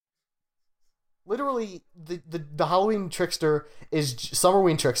Literally, the Halloween trickster is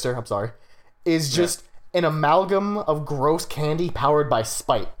Summerween trickster. I'm sorry, is just an amalgam of gross candy powered by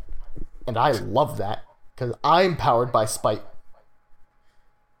spite, and I love that because I'm powered by spite.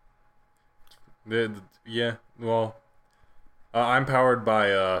 Yeah. Well, I'm powered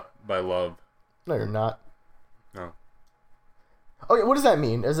by love. No, you're not. No. Okay, what does that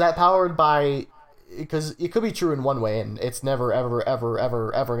mean? Is that powered by? Because it could be true in one way, and it's never, ever, ever,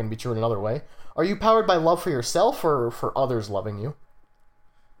 ever, ever going to be true in another way. Are you powered by love for yourself or for others loving you?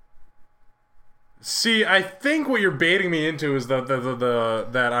 See, I think what you're baiting me into is that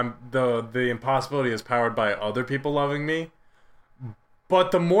the impossibility is powered by other people loving me.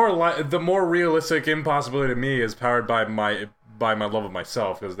 But the more realistic impossibility to me is powered by my love of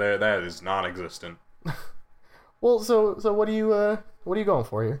myself, because that is non-existent. Well, so what are you going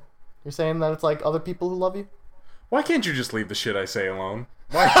for here? You're saying that it's like other people who love you? Why can't you just leave the shit I say alone?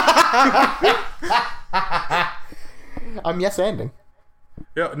 Why? I'm yes-anding.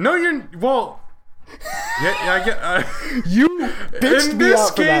 Yeah, no, you're... Well... Yeah, I get... You bitched me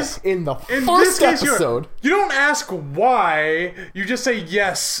out for that in the first episode. You don't ask why, you just say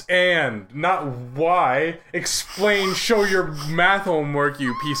yes and, not why. Explain, show your math homework,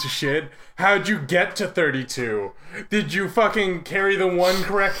 you piece of shit. How'd you get to 32? Did you fucking carry the 1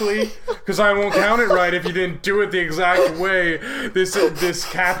 correctly? Because I won't count it right if you didn't do it the exact way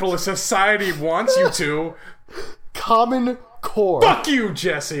this capitalist society wants you to. Common Core. Fuck you,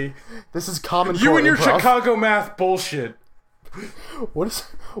 Jesse. This is Common Core. You and your improv. Chicago math bullshit.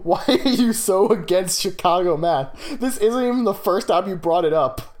 Why are you so against Chicago math? This isn't even the first time you brought it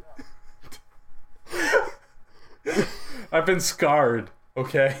up. I've been scarred,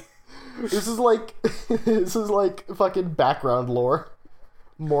 okay? This is like fucking background lore.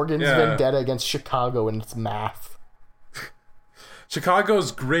 Morgan's vendetta against Chicago and its math.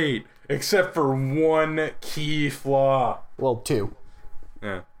 Chicago's great, except for one key flaw. Well, 2.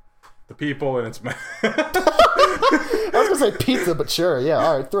 Yeah. The people and its math. I was gonna say pizza, but sure, yeah,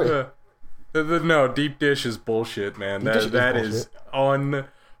 alright, 3. No, deep dish is bullshit, man. That is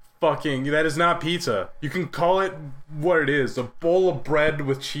unfucking... That is not pizza. You can call it what it is. A bowl of bread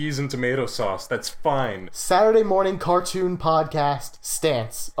with cheese and tomato sauce. That's fine. Saturday morning cartoon podcast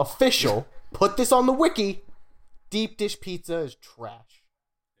stance. Official. Put this on the wiki. Deep dish pizza is trash.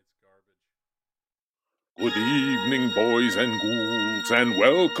 Good evening, boys and ghouls, and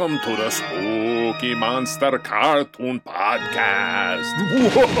welcome to the Spooky Monster Cartoon Podcast.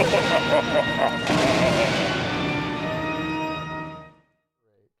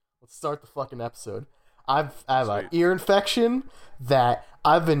 Let's start the fucking episode. I have an ear infection that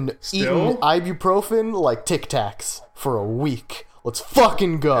I've been eating ibuprofen like Tic Tacs for a week. Let's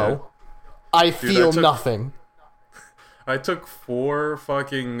fucking go. Yeah. I feel nothing. I took 4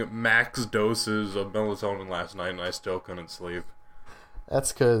 fucking max doses of melatonin last night and I still couldn't sleep.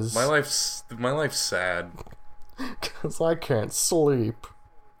 That's because... My life's sad. Because I can't sleep.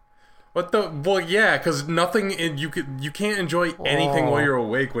 What the... Well, yeah, because you can't enjoy anything while you're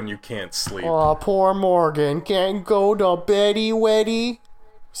awake when you can't sleep. Aw, poor Morgan. Can't go to beddy weddy.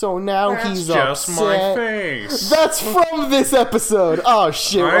 So now he's upset. That's just my face. That's from this episode. Oh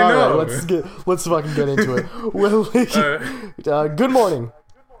shit! I know. Right, let's fucking get into it. Well, good morning,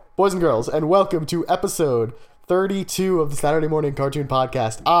 boys and girls, and welcome to episode 32 of the Saturday Morning Cartoon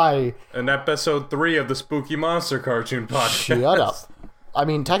Podcast. And episode 3 of the Spooky Monster Cartoon Podcast. Shut up. I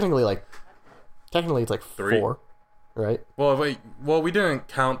mean, technically it's like 3. 4, right? Well, we didn't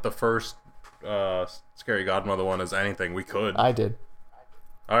count the first Scary Godmother one as anything. We could. I did.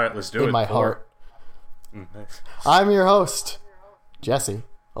 All right, let's do it. In my heart. I'm your host, Jesse,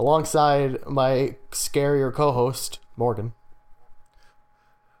 alongside my scarier co-host, Morgan.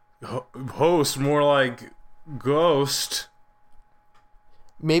 Host, more like ghost.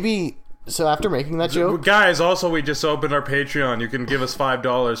 Maybe, so after making that joke... Guys, also we just opened our Patreon. You can give us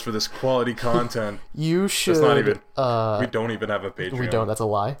 $5 for this quality content. You should... That's not even... we don't even have a Patreon. We don't, that's a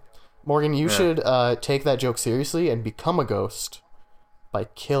lie. Morgan, you should take that joke seriously and become a ghost. By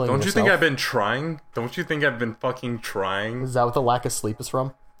killing yourself. Don't you think I've been trying? Don't you think I've been fucking trying? Is that what the lack of sleep is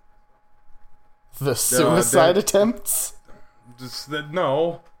from? The suicide attempts?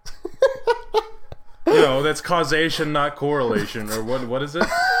 No. No, that's causation, not correlation. Or what is it?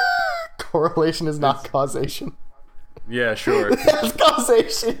 Correlation is not causation. Yeah, sure. That's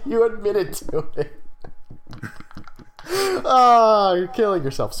causation. You admitted to it. You're killing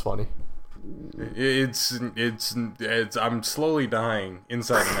yourself's funny. It's I'm slowly dying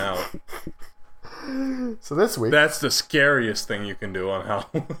inside and out. So this week, that's the scariest thing you can do on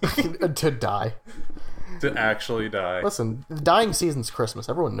Halloween. To die. To actually die. Listen, the dying season's Christmas.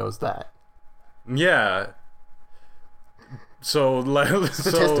 Everyone knows that. Yeah. So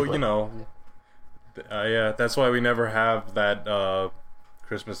you know, yeah, that's why we never have that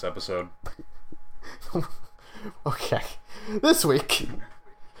Christmas episode. Okay. This week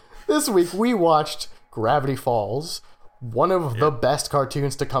we watched Gravity Falls, one of the best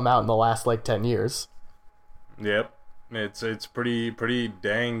cartoons to come out in the last like 10 years. Yep. It's pretty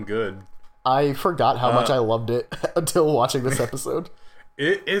dang good. I forgot how much I loved it until watching this episode.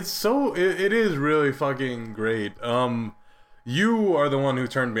 It is really fucking great. You are the one who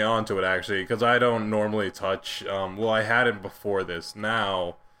turned me on to it, actually, because I don't normally touch. Well, I hadn't before this.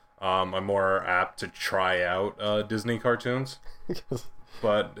 Now, I'm more apt to try out Disney cartoons.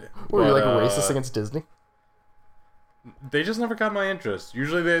 But were you like racist against Disney? They just never got my interest.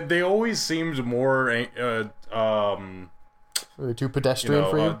 Usually, they always seemed more too pedestrian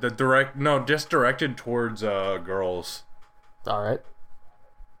for you? Just directed towards girls. All right.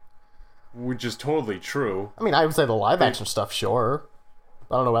 Which is totally true. I mean, I would say the live action stuff, sure.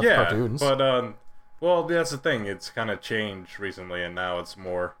 I don't know about the cartoons. But well, that's the thing. It's kind of changed recently, and now it's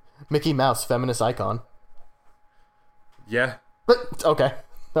more Mickey Mouse, feminist icon. Yeah. But okay,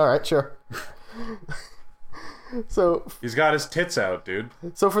 all right, sure. So he's got his tits out, dude.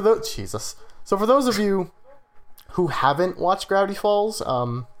 So for those of you who haven't watched Gravity Falls,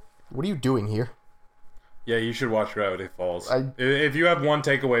 what are you doing here? Yeah, you should watch Gravity Falls. If you have one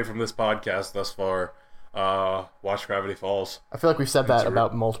takeaway from this podcast thus far, watch Gravity Falls. I feel like we've said that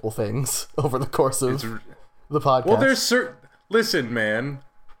about multiple things over the course of the podcast. Well, there's listen, man.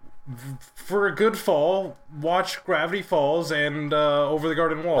 For a good fall, watch Gravity Falls and Over the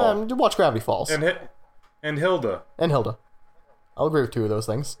Garden Wall. Watch Gravity Falls. And Hilda. I'll agree with two of those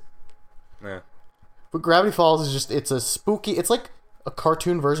things. Yeah. But Gravity Falls is it's a spooky... It's like a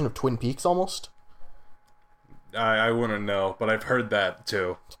cartoon version of Twin Peaks, almost. I wouldn't know, but I've heard that,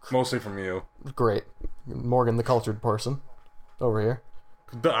 too. Mostly from you. Great. Morgan, the cultured person. Over here.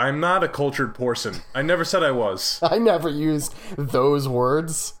 I'm not a cultured person. I never said I was. I never used those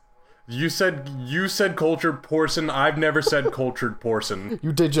words. You said cultured person. I've never said cultured person.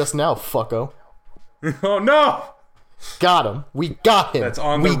 You did just now, fucko. Oh, no! Got him. We got him. That's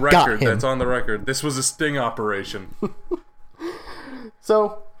on the record. That's on the record. This was a sting operation.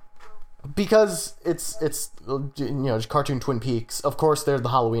 So... Because it's just cartoon Twin Peaks, of course there's the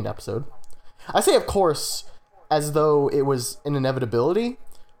Halloween episode. I say of course as though it was an inevitability,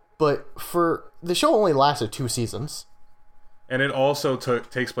 but for the show only lasted 2 seasons. And it also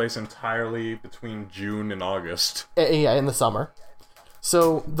takes place entirely between June and August. Yeah, in the summer.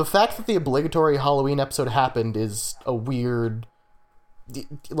 So the fact that the obligatory Halloween episode happened is a weird...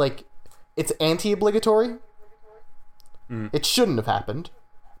 Like, it's anti-obligatory. It shouldn't have happened.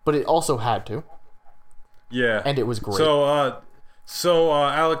 But it also had to. Yeah. And it was great. So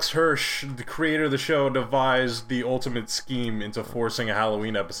Alex Hirsch, the creator of the show, devised the ultimate scheme into forcing a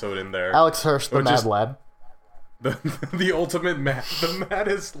Halloween episode in there. Alex Hirsch, the mad lad. The ultimate the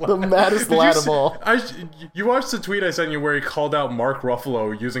maddest lad. The maddest lad of all. You watched the tweet I sent you where he called out Mark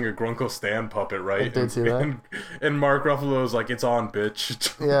Ruffalo using a Grunkle Stan puppet, right? I did see that. And Mark Ruffalo was like, "It's on,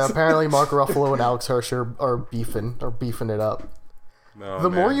 bitch." Yeah, apparently Mark Ruffalo and Alex Hirsch are beefing it up. No, the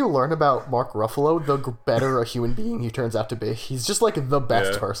more you learn about Mark Ruffalo, the better a human being he turns out to be. He's just like the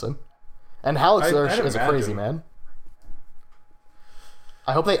best person. And Alex Hirsch is a crazy man.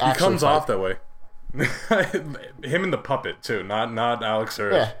 I hope they actually He comes off that way. Him and the puppet too, not Alex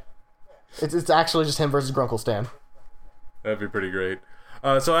Hirsch. Yeah. It's actually just him versus Grunkle Stan. That'd be pretty great.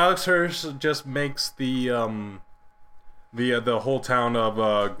 So Alex Hirsch just makes the whole town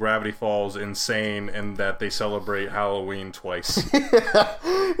of Gravity Falls insane, and that they celebrate Halloween twice.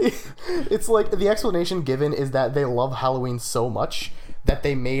 It's like the explanation given is that they love Halloween so much that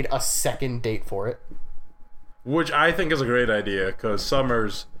they made a second date for it. Which I think is a great idea, because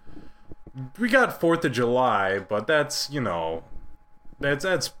summers... We got 4th of July, but that's,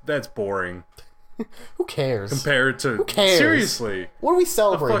 that's boring. Who cares? Compared to... Who cares? Seriously. What are we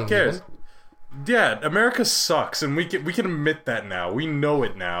celebrating? Who cares? Yeah, America sucks, and we can admit that now. We know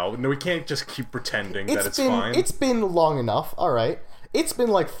it now. No, we can't just keep pretending that it's fine. It's been long enough, alright. It's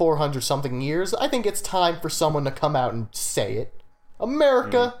been like 400-something years. I think it's time for someone to come out and say it.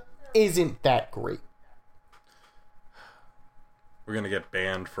 America isn't that great. We're gonna get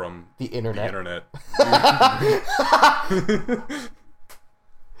banned from the internet.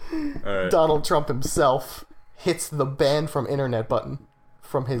 Right. Donald Trump himself hits the ban from internet button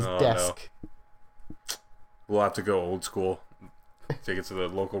from his desk. No. We'll have to go old school. Take it to the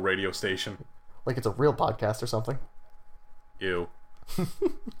local radio station. Like it's a real podcast or something. Ew.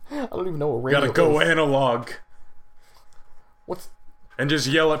 I don't even know what radio is. Gotta go analog. What's... And just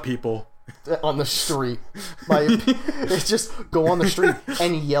yell at people. on the street. It's just go on the street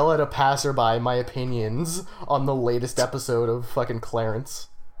and yell at a passerby my opinions on the latest episode of fucking Clarence.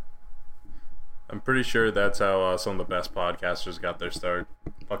 I'm pretty sure that's how some of the best podcasters got their start.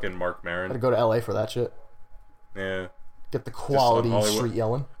 Fucking Mark Maron. Gotta go to LA for that shit. Yeah. Get the quality street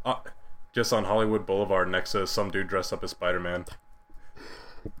yelling. Just on Hollywood Boulevard next to some dude dressed up as Spider-Man.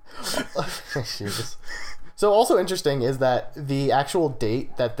 Jesus. So also interesting is that the actual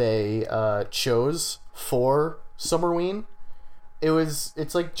date that they chose for Summerween,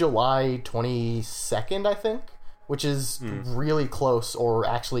 it's like July 22nd, I think, which is really close, or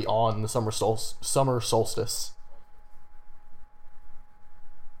actually on the summer solstice.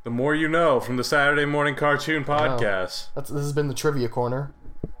 The more you know from the Saturday Morning Cartoon Podcast. This has been the Trivia Corner.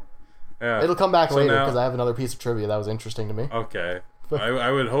 Yeah. It'll come back later because I have another piece of trivia that was interesting to me. Okay. I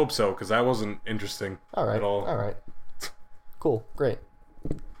would hope so, because that wasn't interesting at all. All right. Cool. Great.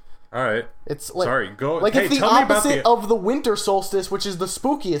 All right. It's like, sorry. Go. Like hey, it's the tell me about opposite of the winter solstice, which is the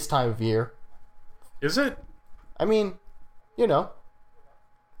spookiest time of year. Is it? I mean,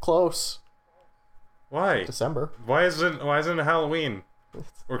 close. Why? December. Why isn't it Halloween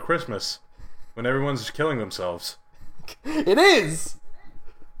or Christmas when everyone's killing themselves? It is.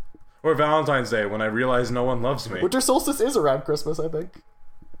 Or Valentine's Day when I realize no one loves me. Winter solstice is around Christmas, I think.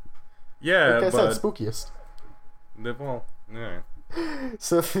 Yeah, like I said, spookiest. Well, yeah.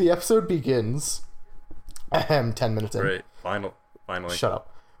 So the episode begins. 10 minutes in. Great. Finally. Shut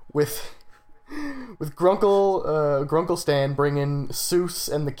up. With Grunkle Stan bringing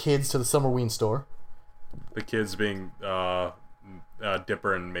Seuss and the kids to the Summerween store. The kids being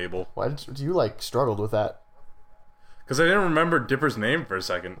Dipper and Mabel. Why did you struggled with that? Because I didn't remember Dipper's name for a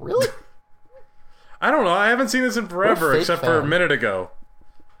second. Really? I don't know. I haven't seen this in forever, except for a minute ago.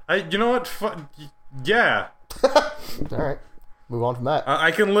 You know what? Yeah. All right. Move on from that.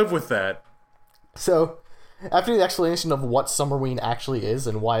 I can live with that. So, after the explanation of what Summerween actually is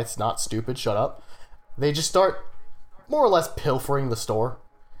and why it's not stupid, shut up, they just start more or less pilfering the store.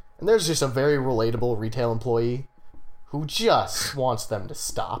 And there's just a very relatable retail employee who just wants them to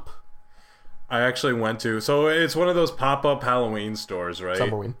stop. I actually went to, so it's one of those pop-up Halloween stores, right?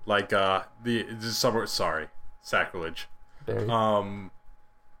 Summerween. Like sacrilege. There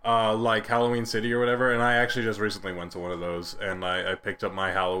like Halloween City or whatever, and I actually just recently went to one of those, and I picked up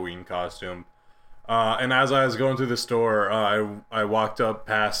my Halloween costume. And as I was going through the store, I walked up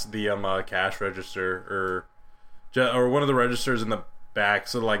past the cash register, or one of the registers in the back,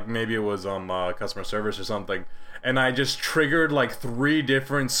 so maybe it was customer service or something, and I just triggered 3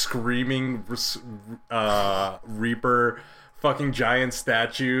 different screaming Reaper fucking giant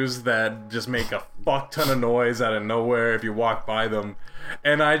statues that just make a fuck ton of noise out of nowhere if you walk by them.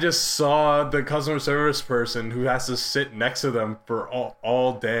 And I just saw the customer service person who has to sit next to them for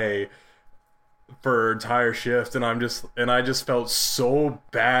all day for entire shift, and I just felt so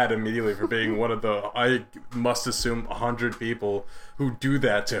bad immediately for being one of the, I must assume, 100 people who do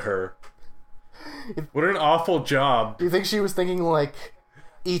that to her. What an awful job. Do you think she was thinking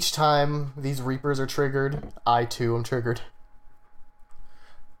each time these Reapers are triggered, I too am triggered?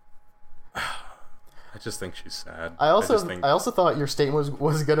 I just think she's sad. I also thought your statement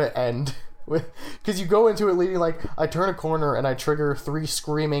was gonna end with, because you go into it leading I turn a corner and I trigger 3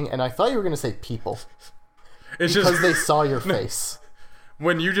 screaming, and I thought you were gonna say people. It's because just they saw your face.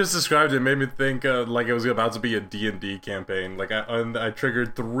 When you just described it, made me think it was about to be a D&D campaign. I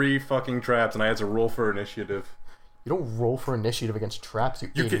triggered 3 fucking traps and I had to roll for initiative. You don't roll for initiative against traps, you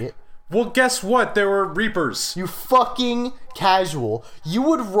idiot. Well, guess what? There were Reapers. You fucking casual. You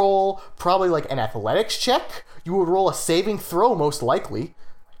would roll probably an athletics check. You would roll a saving throw, most likely,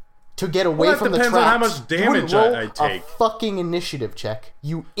 to get away from the traps. Depends on how much damage I take. A fucking initiative check,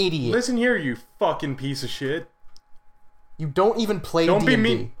 you idiot. Listen here, you fucking piece of shit. You don't even play D&D. Don't be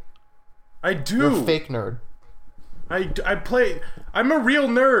mean. I do. You're a fake nerd. I play. I'm a real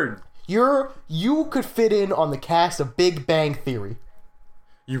nerd. You could fit in on the cast of Big Bang Theory.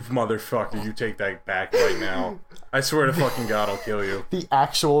 You motherfucker, you take that back right now. I swear to fucking God, I'll kill you. The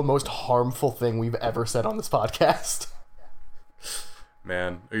actual most harmful thing we've ever said on this podcast.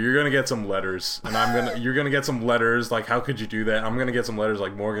 Man, you're gonna get some letters, and you're gonna get some letters how could you do that? I'm gonna get some letters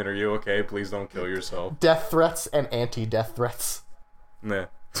Morgan, are you okay? Please don't kill yourself. Death threats and anti-death threats. Nah.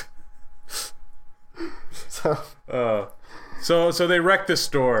 So they wreck the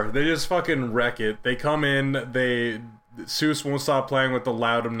store. They just fucking wreck it. They come in, Seuss won't stop playing with the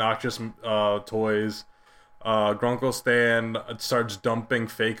loud, obnoxious toys. Grunkle Stan starts dumping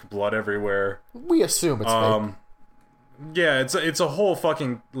fake blood everywhere. We assume it's fake. Yeah, it's a whole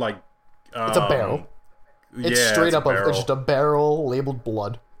fucking it's a barrel. It's straight up it's just a barrel labeled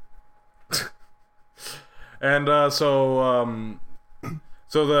blood. And so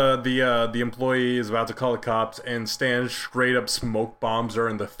the employee is about to call the cops, and Stan straight up smoke bombs her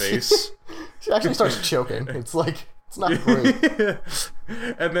in the face. She actually starts choking. It's like, it's not great.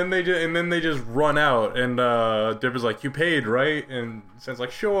 And then they just run out, and Dipper's like, "You paid, right?" And Stan's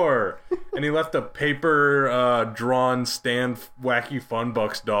like, "Sure." And he left a paper drawn Stan Wacky Fun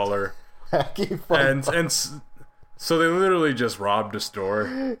Bucks dollar. Wacky Fun Bucks. So they literally just robbed a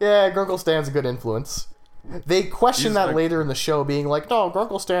store. Yeah, Grunkle Stan's a good influence. They question that later in the show, being like, no,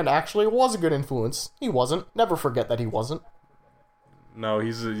 Grunkle Stan actually was a good influence. He wasn't. Never forget that he wasn't. No,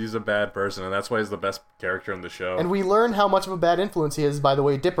 he's a bad person, and that's why he's the best character in the show. And we learn how much of a bad influence he is by the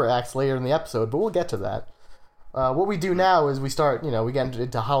way Dipper acts later in the episode, but we'll get to that. What we do now is we start, we get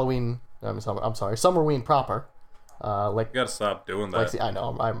into Halloween, Summerween proper. You gotta stop doing that. I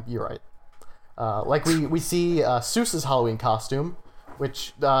know, you're right. We see Seuss's Halloween costume,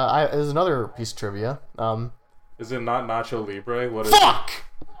 which is another piece of trivia. Is it not Nacho Libre? What is Fuck!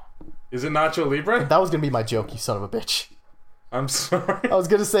 Is it Nacho Libre? That was gonna be my joke, you son of a bitch. I'm sorry. I was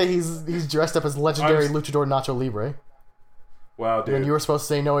gonna say he's dressed up as legendary luchador Nacho Libre. Wow, dude. And you were supposed to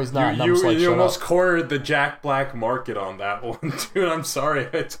say no, he's not. You almost cornered the Jack Black market on that one, dude. I'm sorry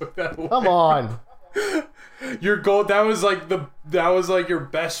I took that away. Come on. Your goal. That was like your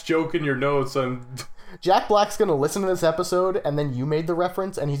best joke in your notes. Jack Black's gonna listen to this episode, and then you made the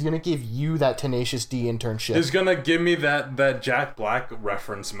reference, and he's gonna give you that Tenacious D internship. He's gonna give me that Jack Black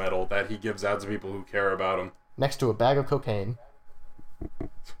reference medal that he gives out to people who care about him. Next to a bag of cocaine.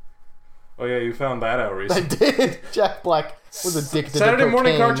 Oh yeah, you found that out recently. I did. Jack Black was addicted Saturday to cocaine.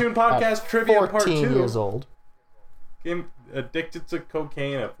 Morning Cartoon Podcast Trivia Part 2. 14 years old. Addicted to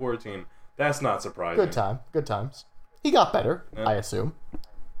cocaine at 14. That's not surprising. Good times. He got better, I assume.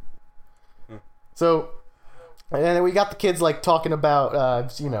 So, and then we got the kids talking about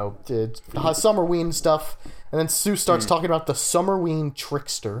Summerween stuff, and then Sue starts talking about the Summerween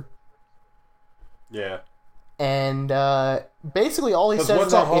trickster. Yeah. And basically all he says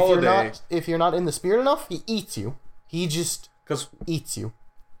is that if you're not in the spirit enough, he eats you. He just eats you.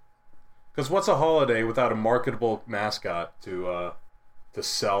 Because what's a holiday without a marketable mascot to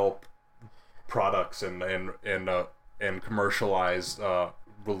sell products and commercialize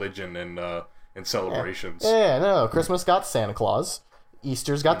religion and celebrations? Yeah, no. Christmas got Santa Claus.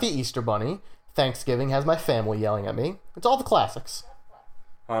 Easter's got the Easter Bunny. Thanksgiving has my family yelling at me. It's all the classics.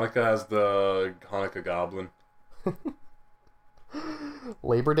 Hanukkah has the Hanukkah Goblin.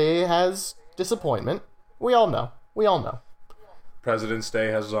 Labor Day has disappointment. We all know. President's Day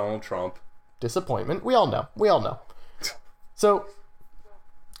has Donald Trump. Disappointment. We all know. So,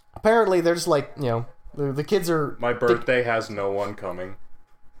 apparently there's the kids are... My birthday has no one coming.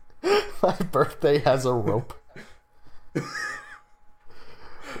 My birthday has a rope.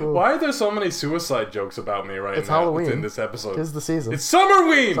 Why are there so many suicide jokes about me right now? It's Halloween. Within this episode. It's the season. It's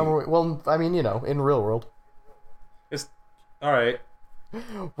Summerween! Well, I mean, in real world. It's... Alright.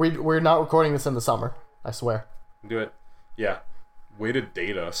 We're not recording this in the summer. I swear. Do it. Yeah. Way to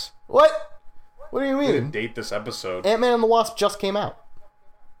date us. What? What do you mean? Way to date this episode. Ant-Man and the Wasp just came out.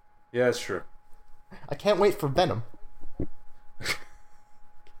 Yeah, it's true. I can't wait for Venom.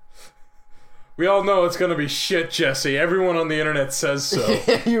 We all know it's gonna be shit, Jesse. Everyone on the internet says so.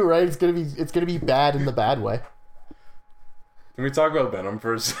 Yeah, you're right. It's gonna be bad in the bad way. Can we talk about Venom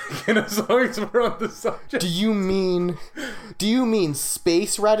for a second as long as we're on the subject? Do you mean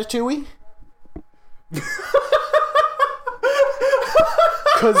space Ratatouille?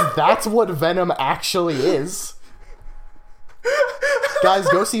 Because that's what Venom actually is. Guys,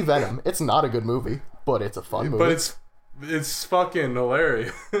 go see Venom. It's not a good movie, but it's a fun movie. But it's fucking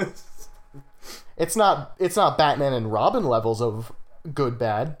hilarious. It's not Batman and Robin levels of good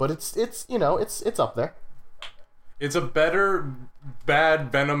bad, but it's up there. It's a better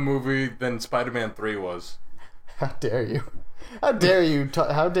bad Venom movie than Spider-Man 3 was. How dare you? How dare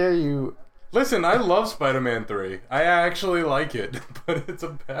you? Listen, I love Spider-Man 3. I actually like it, but it's a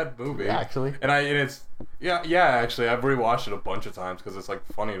bad movie. Actually. Actually, I've rewatched it a bunch of times because it's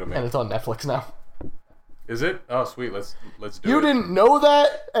funny to me. And it's on Netflix now. Is it? Oh, sweet. Let's do it. You didn't know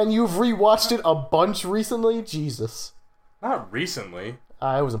that, and you've rewatched it a bunch recently? Jesus. Not recently.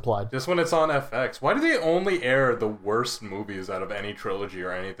 It was implied. Just when it's on FX. Why do they only air the worst movies out of any trilogy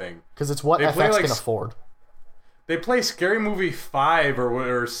or anything? Because it's what FX can afford. They play Scary Movie 5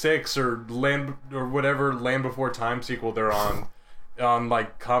 or 6 or whatever Land Before Time sequel they're on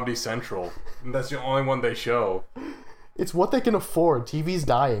Comedy Central. And that's the only one they show. It's what they can afford. TV's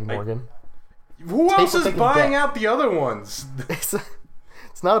dying, Morgan. Who else is buying out the other ones? It's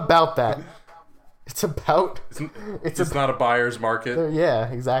not about that. It's about... It's not a buyer's market.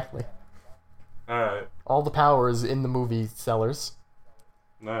 Yeah, exactly. Alright. All the power is in the movie sellers.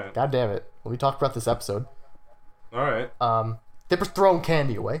 Alright. God damn it. Let me talk about this episode. Alright. Dipper's throwing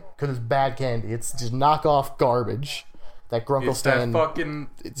candy away because it's bad candy. It's just knockoff garbage. That Grunkle Stan.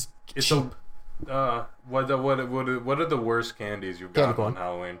 It's cheap. What are the worst candies you've got on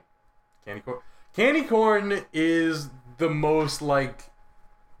Halloween? Candy corn. Candy corn is the most like.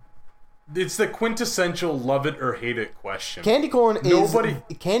 It's the quintessential love it or hate it question. Candy corn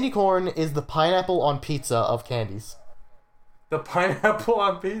is the pineapple on pizza of candies. The pineapple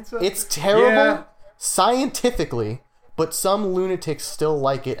on pizza? It's terrible scientifically, but some lunatics still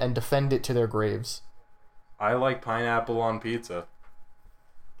like it and defend it to their graves. I like pineapple on pizza.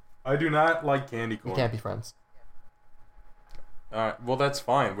 I do not like candy corn. We can't be friends. Well, that's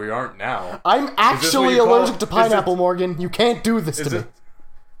fine. We aren't now. I'm actually allergic to pineapple, Morgan. You can't do this to me.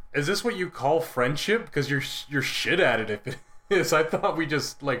 Is this what you call friendship? Because you're shit at it if it is. I thought we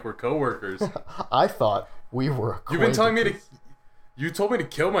just, like, were coworkers. I thought we were You've been telling me to... You told me to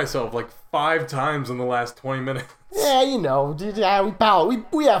kill myself, like, 5 times in the last 20 minutes. Yeah, you know.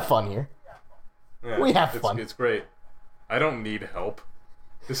 We have fun here. Yeah, we have fun. It's great. I don't need help.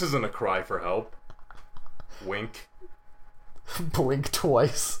 This isn't a cry for help. Wink. Blink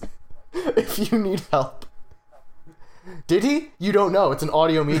twice. If you need help. Did he? You don't know. It's an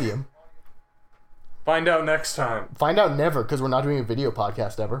audio medium. Find out next time. Find out never, because we're not doing a video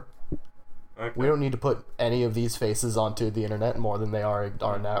podcast ever. Okay. We don't need to put any of these faces onto the internet more than they are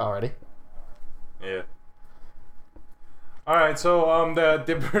now already. Yeah. Alright, so the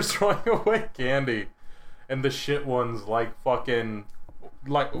Dipper's throwing away candy. And the shit ones like fucking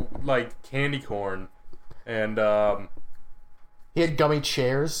like candy corn. And he had gummy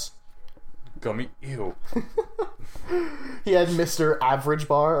chairs. Ew. He had Mr. Average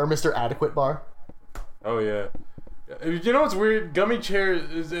Bar or Mr. Adequate Bar. Oh yeah. You know what's weird? Gummy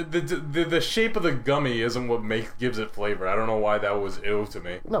chairs. The shape of the gummy isn't what gives it flavor. I don't know why that was ill to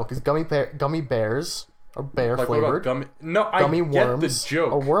me. No, because gummy bears are bear like, flavored. Gummy Worms get the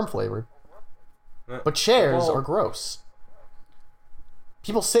joke. Are worm flavored. But chairs are gross.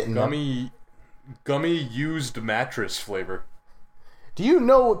 People sit in them. Gummy used mattress flavor. Do you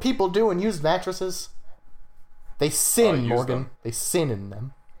know what people do in used mattresses? They sin, Morgan. Them. They sin in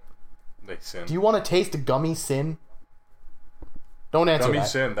them. They sin. Do you want to taste a gummy sin? Don't answer gummy that.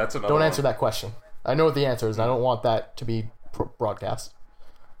 Sin, that's another Don't answer that question. I know what the answer is, and I don't want that to be broadcast.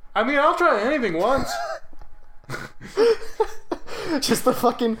 I mean, I'll try anything once. Just the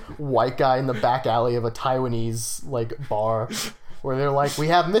fucking white guy in the back alley of a Taiwanese, like, bar where they're like, we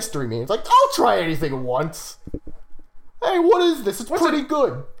have mystery meat. It's like, I'll try anything once. Hey, what is this? It's pretty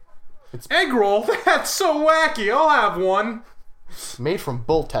good. It's egg roll? That's so wacky. I'll have one. Made from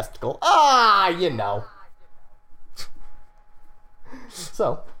bull testicle. Ah, you know.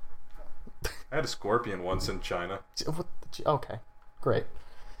 So. I had a scorpion once in China. Okay, great.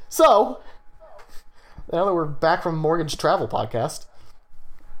 So, now that we're back from Morgan's travel podcast,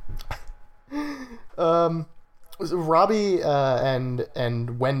 Robbie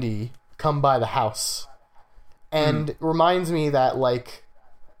and Wendy come by the house, and it reminds me that like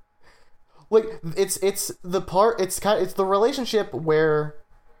it's the relationship where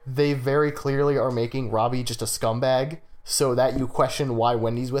they very clearly are making Robbie just a scumbag, so that you question why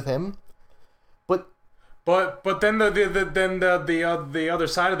Wendy's with him. But then the other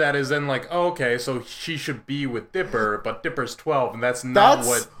side of that is then like, oh, okay, so she should be with Dipper, but Dipper's 12, and that's not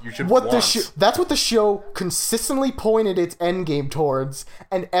what you should want. That's what the show consistently pointed its endgame towards,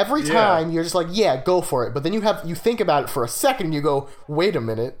 and every time you're just like, yeah, go for it. But then you think about it for a second, and you go, wait a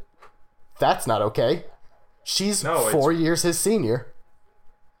minute, that's not okay. She's 4 years his senior.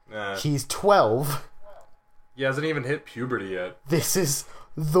 He's 12. He hasn't even hit puberty yet. This is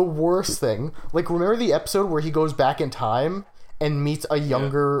the worst thing. Like, remember the episode where he goes back in time and meets a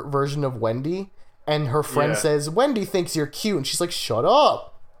younger version of Wendy, and her friend says, Wendy thinks you're cute, and she's like, shut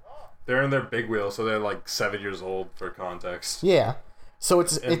up. They're in their big wheel, so they're like 7 years old for context. Yeah. So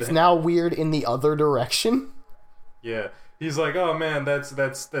it's now weird in the other direction. Yeah. He's like, oh man,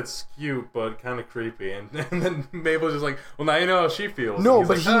 that's cute, but kind of creepy. And then Mabel's just like, well, now you know how she feels. No,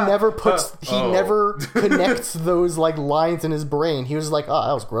 but he never never connects those like lines in his brain. He was like, oh,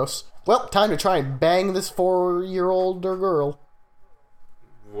 that was gross. Well, time to try and bang this 4-year-older girl.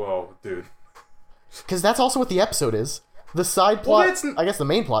 Whoa, dude. Because that's also what the episode is. The side plot, I guess the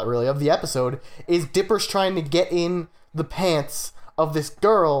main plot really of the episode, is Dipper's trying to get in the pants of this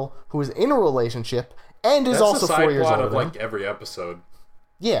girl who is in a relationship and is also 4 years older. Of like every episode.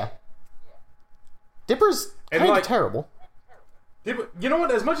 Yeah. Dipper's kind of terrible. You know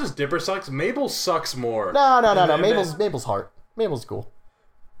what? As much as Dipper sucks, Mabel sucks more. No. Mabel's heart. Mabel's cool.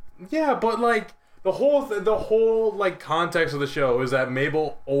 Yeah, but like the whole like context of the show is that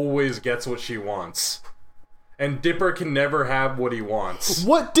Mabel always gets what she wants, and Dipper can never have what he wants.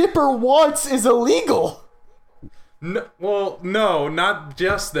 What Dipper wants is illegal. No, well, no, not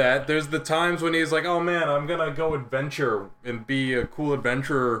just that. There's the times when he's like, "Oh man, I'm gonna go adventure and be a cool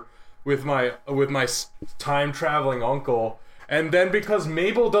adventurer with my time traveling uncle," and then because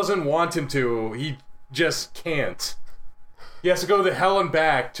Mabel doesn't want him to, he just can't. He has to go to hell and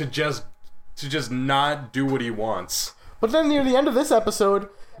back to just not do what he wants. But then near the end of this episode,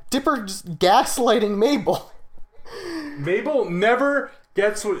 Dipper's gaslighting Mabel. Mabel never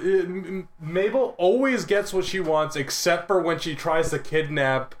gets what... Mabel always gets what she wants, except for when she tries to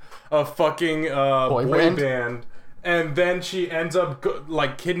kidnap a fucking boy band. And then she ends up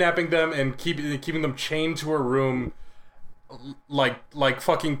like kidnapping them and keeping them chained to her room like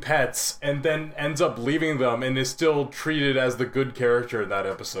fucking pets, and then ends up leaving them and is still treated as the good character in that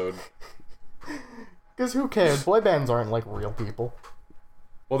episode. Because who cares? Boy bands aren't like real people.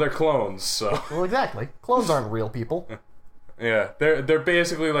 Well, they're clones, so... Well, exactly. Clones aren't real people. Yeah, they're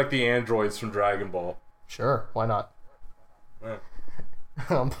basically like the androids from Dragon Ball. Sure, why not?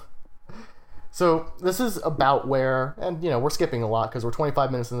 Yeah. So, this is about where... And, we're skipping a lot because we're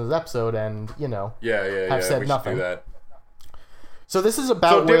 25 minutes into this episode and, have said we nothing. Should do that. So this is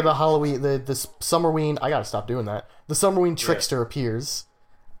about where the Halloween, the Summerween, I gotta stop doing that. The Summerween trickster appears,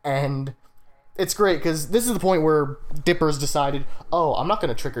 and it's great because this is the point where Dipper's decided, oh, I'm not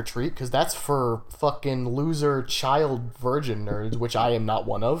gonna trick or treat because that's for fucking loser child virgin nerds, which I am not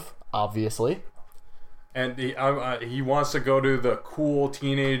one of, obviously. And he wants to go to the cool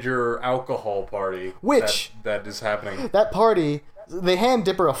teenager alcohol party, which that is happening. That party, they hand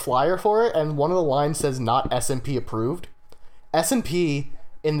Dipper a flyer for it, and one of the lines says "Not SMP approved." S&P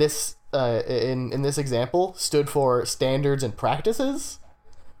in this in this example stood for standards and practices,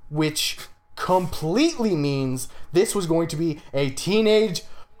 which completely means this was going to be a teenage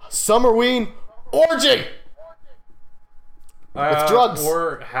Summerween orgy with drugs.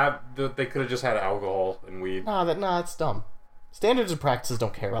 Or they could have just had alcohol and weed. Nah, that's dumb. Standards and practices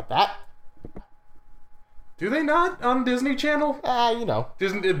don't care about that. Do they not on Disney Channel?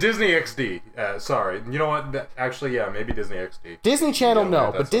 Disney XD. Sorry. You know what? Actually, yeah, maybe Disney XD. Disney Channel,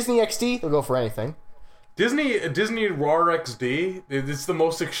 no. But Disney XD, they'll go for anything. Disney RAR XD, it's the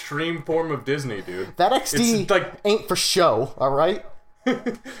most extreme form of Disney, dude. That XD ain't for show, alright?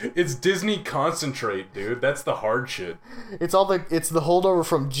 It's Disney Concentrate, dude. That's the hard shit. It's the holdover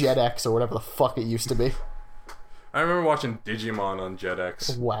from JetX or whatever the fuck it used to be. I remember watching Digimon on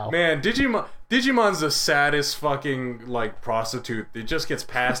JetX. Wow. Man, Digimon's the saddest fucking, prostitute. It just gets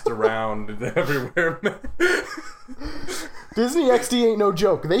passed around everywhere, man. Disney XD ain't no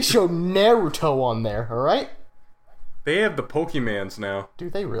joke. They show Naruto on there, alright? They have the Pokemans now. Do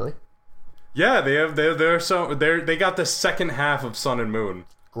they really? Yeah, they got the second half of Sun and Moon.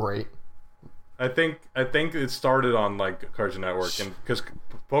 Great. I think it started on Cartoon Network, and because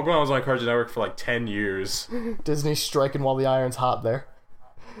Pokemon was on Cartoon Network for 10 years. Disney's striking while the iron's hot there.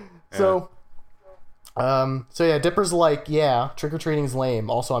 Yeah. So yeah, Dipper's like, yeah, trick or treating's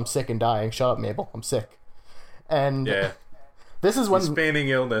lame. Also, I'm sick and dying. Shut up, Mabel. I'm sick. And yeah, this is when he's feigning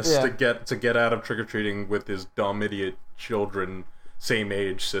illness to get out of trick or treating with his dumb idiot children, same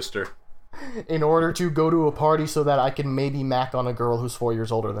age sister. In order to go to a party so that I can maybe mac on a girl who's 4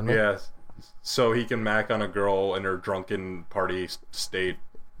 years older than me. Yeah. So he can mac on a girl in her drunken party state.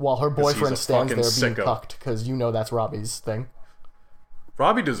 While her boyfriend stands there being cucked, because that's Robbie's thing.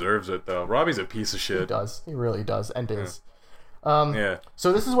 Robbie deserves it, though. Robbie's a piece of shit. He does. He really does, and is. Yeah.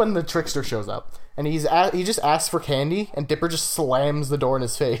 So this is when the trickster shows up, and he just asks for candy, and Dipper just slams the door in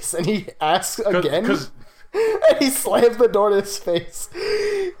his face, and he asks again, and he slams the door in his face.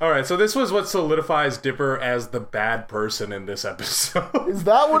 Alright, so this was what solidifies Dipper as the bad person in this episode. Is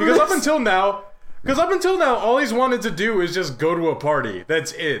that what Because up until now, all he's wanted to do is just go to a party.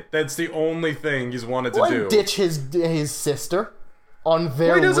 That's it. That's the only thing he's wanted to do. Ditch his sister on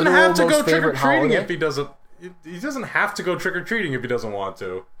their he doesn't have to go trick or treating holiday. if he doesn't. He doesn't have to go trick or treating if he doesn't want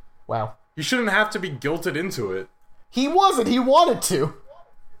to. Wow. He shouldn't have to be guilted into it. He wasn't. He wanted to.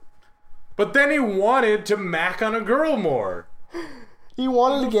 But then he wanted to mac on a girl more. He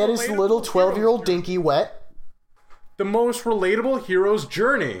wanted to get his little 12-year-old dinky wet. The most relatable hero's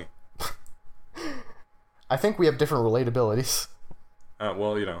journey. I think we have different relatabilities.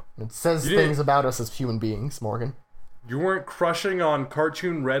 Well, It says things about us as human beings, Morgan. You weren't crushing on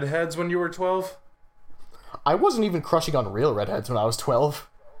cartoon redheads when you were 12? I wasn't even crushing on real redheads when I was 12.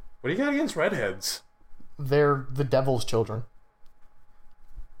 What do you got against redheads? They're the devil's children.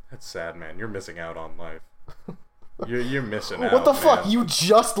 That's sad, man. You're missing out on life. You're missing out. What the fuck? man. You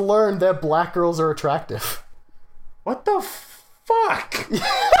just learned that black girls are attractive. What the fuck?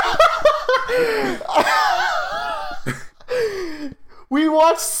 We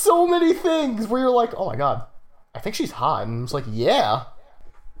watched so many things where you're like, oh my god, I think she's hot. And it's like, yeah.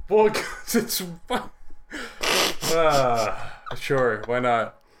 Well, 'cause it's... sure, why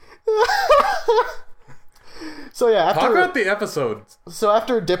not? So yeah, Talk about the episode. So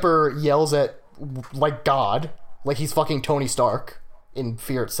after Dipper yells at, like, God, like he's fucking Tony Stark in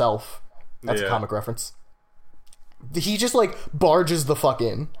Fear Itself, that's a comic reference, he just, like, barges the fuck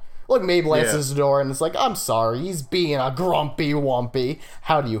in. Like, Mabel answers the door and it's like, I'm sorry, he's being a grumpy wumpy.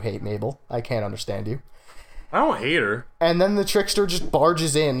 How do you hate Mabel? I can't understand you. I don't hate her. And then the trickster just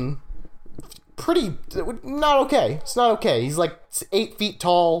barges in. Not okay. It's not okay. He's like 8 feet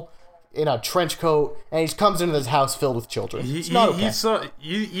tall in a trench coat, and he comes into this house filled with children. It's not okay.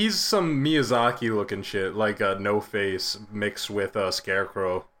 He's some Miyazaki looking shit, like a No Face mixed with a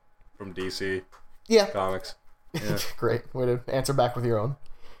Scarecrow from DC Comics. Yeah. Great. Way to answer back with your own.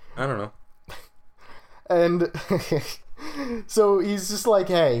 I don't know. And so he's just like,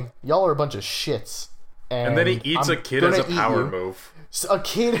 hey, y'all are a bunch of shits. And then he eats a kid as a power move. So a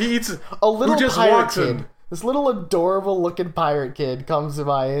kid, he eats a little who just pirate walks kid. in. This little adorable looking pirate kid comes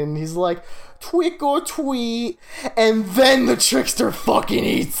by and he's like, twick or tweet, and then the trickster fucking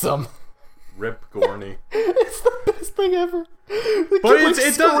eats him. Rip Gorny. It's the best thing ever. The But kid,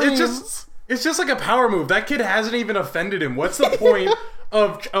 it's just like a power move. That kid hasn't even offended him. What's the point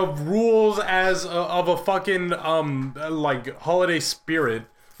of rules of a fucking like holiday spirit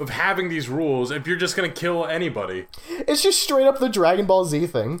of having these rules if you're just gonna kill anybody? It's just straight up the Dragon Ball Z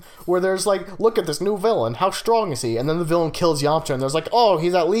thing, where there's like, look at this new villain, how strong is he? And then the villain kills Yamcha, and there's like, oh,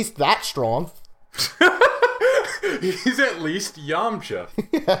 he's at least that strong. He's at least Yamcha.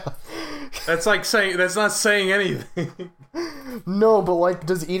 Yeah. That's not saying anything. No, but like,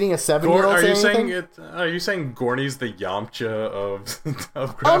 does eating a 7-year-old say anything? Are you saying Gorny's the Yamcha of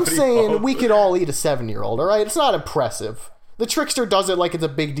Gravity I'm saying Falls? we could all eat a 7-year-old, alright? It's not impressive. The trickster does it like it's a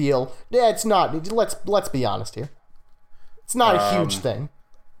big deal. Yeah, it's not. Let's be honest here. It's not a huge thing.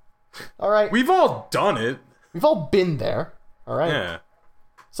 Alright? We've all done it. We've all been there. Alright? Yeah.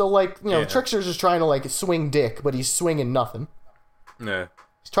 So, like, the trickster's just trying to, like, swing dick, but he's swinging nothing. Yeah.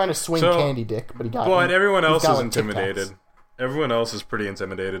 He's trying to swing candy dick, but he got But everyone else is like, intimidated. Tic-tacs. Everyone else is pretty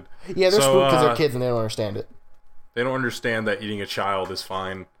intimidated. Yeah, they're spooked because they're kids and they don't understand it. They don't understand that eating a child is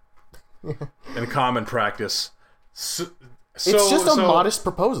fine. In common practice. It's just a modest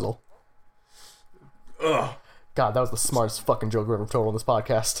proposal. Ugh. God, that was the smartest fucking joke I've ever told on this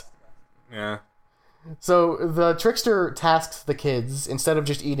podcast. Yeah. So the trickster tasks the kids, instead of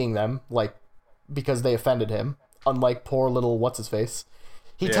just eating them, like, because they offended him, unlike poor little what's-his-face,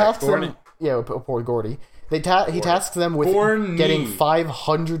 he tasks them... Yeah, poor Gordy. He tasks them with getting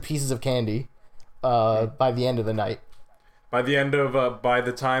 500 pieces of candy by the end of the night. By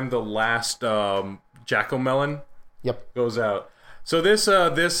the time the last Jack-O-Melon goes out. So this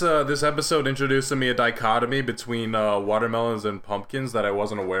episode introduced to me a dichotomy between watermelons and pumpkins that I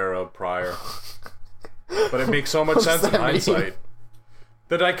wasn't aware of prior. But it makes so much sense in hindsight.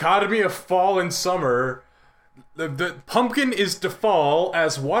 The dichotomy of fall and summer. The pumpkin is to fall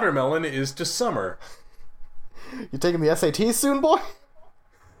as watermelon is to summer. You taking the SATs soon, boy?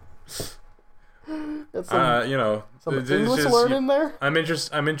 Some English word in there? I'm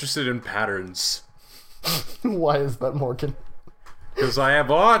interested in patterns. Why is that, Morgan? Because I have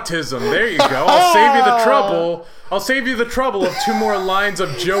autism. There you go. I'll save you the trouble. I'll save you the trouble of 2 more lines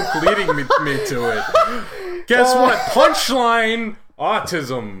of joke leading me to it. Guess what? Punchline: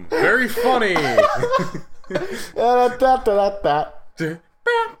 autism. Very funny.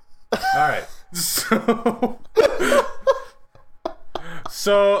 Alright.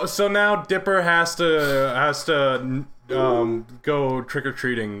 So now Dipper has to go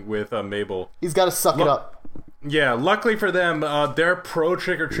trick-or-treating with Mabel. He's got to suck it up. Yeah, luckily for them, they're pro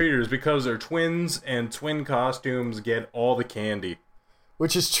trick-or-treaters because they're twins, and twin costumes get all the candy.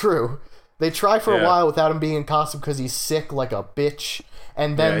 Which is true. They try for a while without him being in costume because he's sick like a bitch,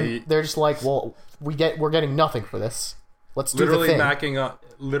 and then they're just like, well, we're getting nothing for this. Let's do the thing.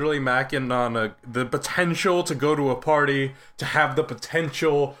 Literally macking on the potential to go to a party, to have the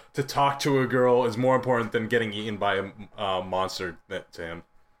potential to talk to a girl is more important than getting eaten by a monster to him.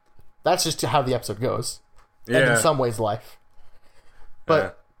 That's just how the episode goes. And in some ways, life.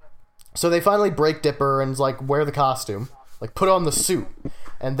 But, so they finally break Dipper and like, wear the costume. Like, put on the suit.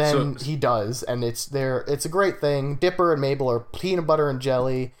 And then he does, and it's a great thing. Dipper and Mabel are peanut butter and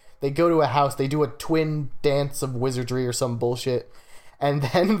jelly. They go to a house, they do a twin dance of wizardry or some bullshit. And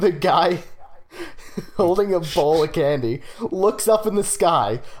then the guy holding a bowl of candy, looks up in the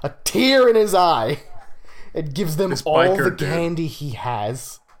sky, a tear in his eye, and gives them all the candy he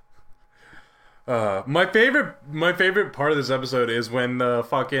has. My favorite part of this episode is when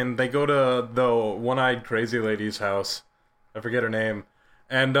they go to the one-eyed crazy lady's house. I forget her name.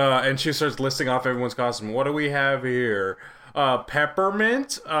 And she starts listing off everyone's costume. What do we have here?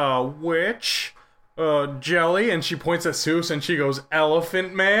 Peppermint, witch, jelly, and she points at Seuss and she goes,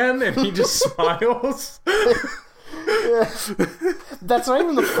 Elephant Man, and he just smiles. That's not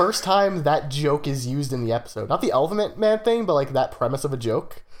even the first time that joke is used in the episode. Not the Elephant Man thing, but like that premise of a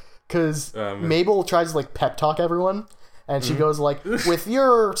joke. Because Mabel tries to like pep talk everyone, and she goes like, with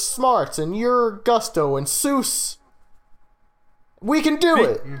your smarts and your gusto and Seuss, we can do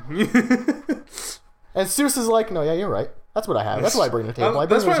it. And Seuss is like, no, yeah, you're right. That's what I have. That's what I bring to the table. I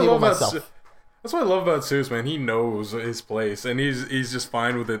bring to the table myself. That's what I love about Seuss, man. He knows his place, and he's just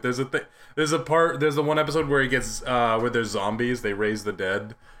fine with it. There's the one episode where he gets where there's zombies. They raise the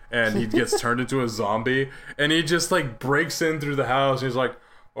dead, and he gets turned into a zombie, and he just like breaks in through the house. And he's like,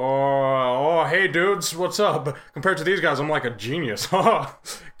 oh, hey dudes, what's up? Compared to these guys, I'm like a genius.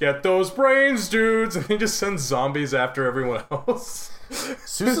 Get those brains, dudes! And he just sends zombies after everyone else.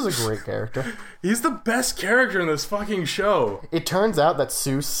 Seuss is a great character. He's the best character in this fucking show. It turns out that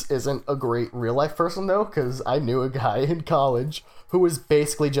Seuss isn't a great real-life person, though, because I knew a guy in college who was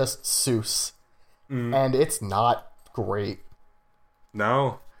basically just Seuss. And it's not great.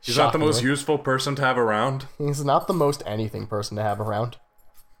 No. He's not the most useful person to have around. He's not the most anything person to have around.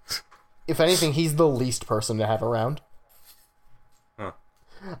 If anything, he's the least person to have around. Huh.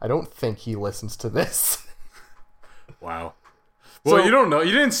 I don't think he listens to this. Wow. Well, so, you don't know.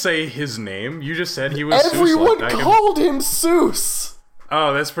 You didn't say his name. You just said he was Seuss. Everyone called him Seuss!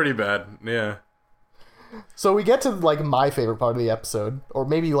 Oh, that's pretty bad. Yeah. So we get to, like, my favorite part of the episode. Or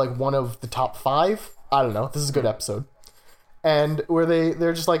maybe, like, one of the top 5. I don't know. This is a good episode. And where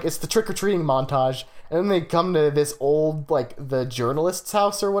they're just like, it's the trick-or-treating montage. And then they come to this old, like, the journalist's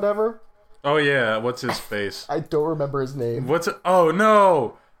house or whatever. Oh, yeah. What's his face? I don't remember his name. Oh,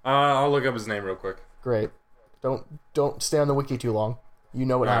 no! I'll look up his name real quick. Great. Don't stay on the wiki too long. You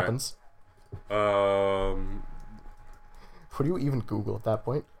know what happens. What do you even Google at that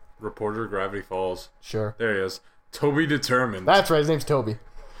point? Reporter Gravity Falls. Sure. There he is. Toby Determined. That's right, his name's Toby.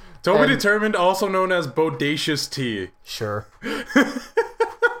 Toby Determined, also known as Bodacious T. Sure.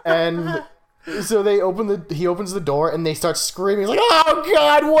 And so he opens the door and they start screaming. He's like, oh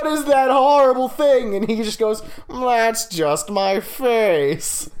god, what is that horrible thing? And he just goes, that's just my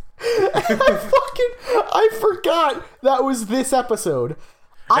face. I forgot that was this episode.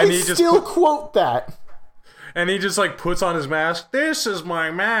 I still quote that. And he just like puts on his mask. This is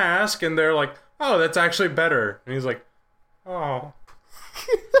my mask. And they're like, oh, that's actually better. And he's like, oh.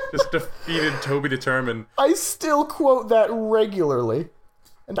 Just defeated Toby Determined. I still quote that regularly.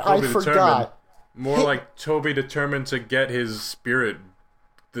 And Toby I forgot. More like Toby Determined to get his spirit,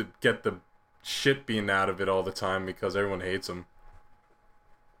 to get the shit being out of it all the time because everyone hates him.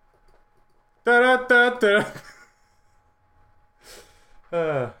 Da-da-da-da.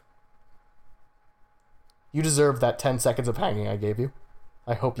 You deserve that 10 seconds of hanging I gave you.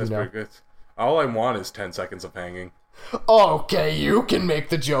 I hope you know. That's pretty good. All I want is 10 seconds of hanging. Okay, you can make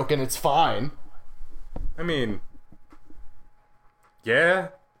the joke and it's fine. I mean, yeah.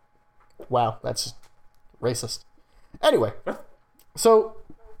 Wow, that's racist. Anyway, so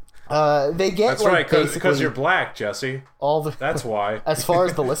they get that's right, because you're black, Jesse. That's why. As far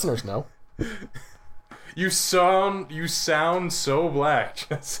as the listeners know. You sound so black,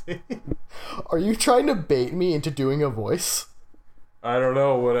 Jesse. Are you trying to bait me into doing a voice? I don't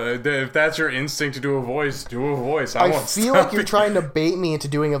know if that's your instinct to do a voice. Do a voice. I feel like you're trying to bait me into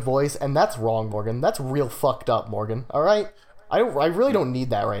doing a voice, and that's wrong, Morgan. That's real fucked up, Morgan. All right, I really don't need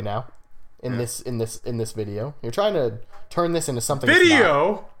that right now in this video. You're trying to turn this into something.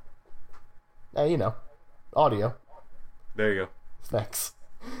 Video. You know, audio. There you go. Thanks.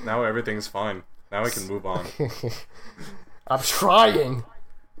 Now everything's fine. Now I can move on. I'm trying.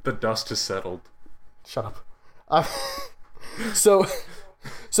 The dust has settled. Shut up. So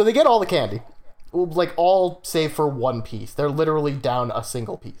they get all the candy. Like, all save for one piece. They're literally down a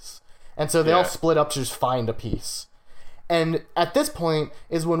single piece. And so they all split up to just find a piece. And at this point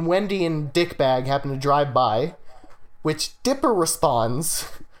is when Wendy and Dickbag happen to drive by, which Dipper responds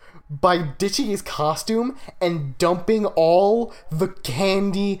by ditching his costume and dumping all the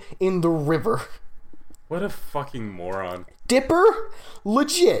candy in the river. What a fucking moron. Dipper,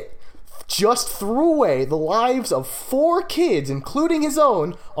 legit, just threw away the lives of 4 kids, including his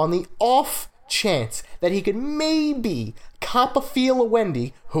own, on the off chance that he could maybe cop a feel of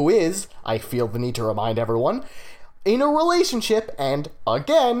Wendy, who is, I feel the need to remind everyone, in a relationship and,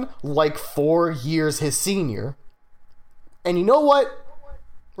 again, like 4 years his senior. And you know what?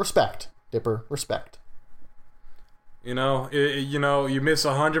 Respect, Dipper, respect. You know, you miss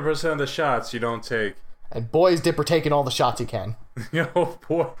 100% of the shots you don't take. And boy, is Dipper taking all the shots he can. Yo,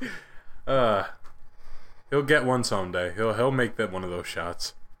 boy. He'll get one someday. He'll make that one of those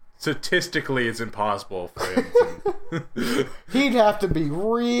shots. Statistically, it's impossible for him to... He'd have to be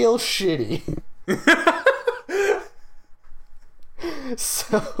real shitty.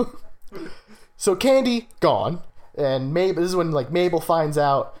 So Candy, gone. And Mabel, this is when, like, Mabel finds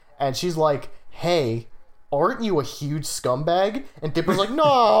out, and she's like, hey, aren't you a huge scumbag? And Dipper's like,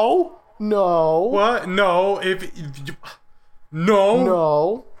 no. What? No.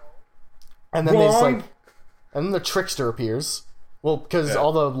 No. And then there's like, and then the trickster appears. Well, because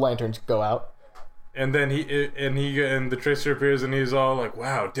all the lanterns go out. And then the trickster appears, and he's all like,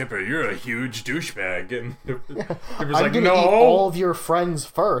 "Wow, Dipper, you're a huge douchebag." And Dipper's I'm like, gonna "No, eat all of your friends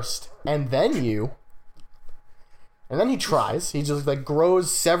first, and then you." And then he tries. He just like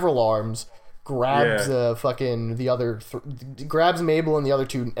grows several arms, grabs fucking the other, grabs Mabel and the other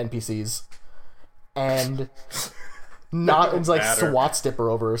 2 NPCs, and it's like swats Dipper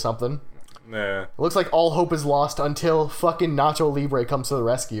over or something. Yeah. It looks like all hope is lost until fucking Nacho Libre comes to the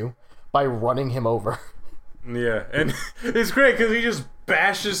rescue by running him over. Yeah, and it's great because he just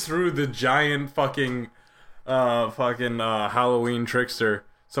bashes through the giant fucking Halloween trickster,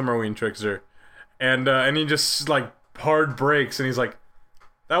 Summerween trickster, and he just like hard breaks, and he's like,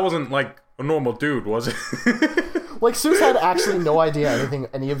 that wasn't like a normal dude, was it? Like Seuss had actually no idea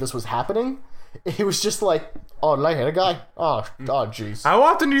any of this was happening. He was just like, oh, did I hit a guy? Oh, jeez. How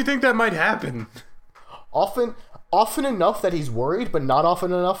often do you think that might happen? Often enough that he's worried, but not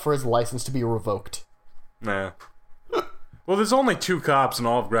often enough for his license to be revoked. Nah. Well, there's only 2 cops in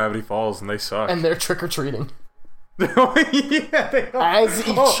all of Gravity Falls, and they suck. And they're trick-or-treating. Yeah, they are. As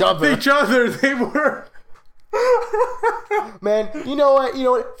each other. Each other, they were... Man, you know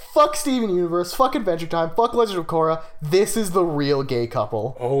what? Fuck Steven Universe, fuck Adventure Time, fuck Legend of Korra. This is the real gay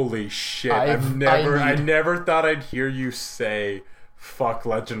couple. Holy shit. I never thought I'd hear you say fuck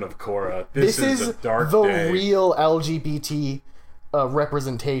Legend of Korra. This is a dark the day. Real LGBT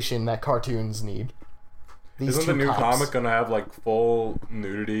representation that cartoons need. Isn't the new comic gonna have like full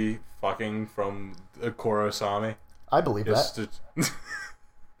nudity fucking from Korra Asami? I believe that.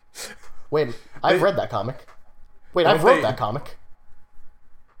 Wait, I've read that comic. Wait, I've wrote that comic.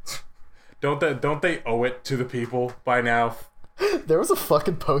 Don't they owe it to the people by now? There was a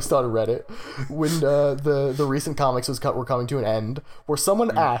fucking post on Reddit when the recent comics were coming to an end, where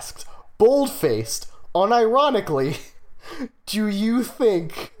someone asked, bold-faced, unironically, do you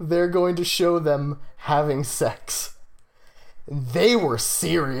think they're going to show them having sex? They were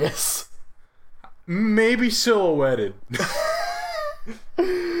serious. Maybe silhouetted.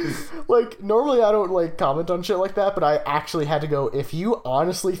 Like, normally I don't, like, comment on shit like that, but I actually had to go, if you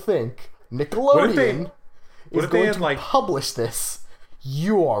honestly think Nickelodeon is going to publish this,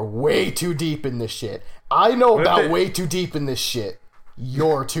 you are way too deep in this shit. I know about way too deep in this shit.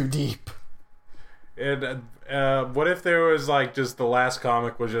 You're too deep. And what if there was, like, just the last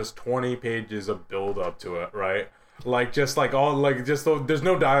comic was just 20 pages of build-up to it, right? Like, just, like, all, like, just, there's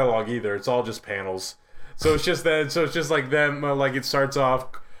no dialogue either. It's all just panels. So it's just that. So it's just like them. Like it starts off.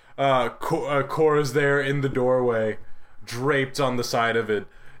 Korra's there in the doorway, draped on the side of it,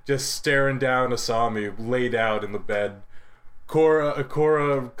 just staring down Asami, laid out in the bed.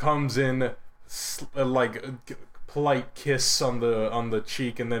 Korra comes in, like polite kiss on the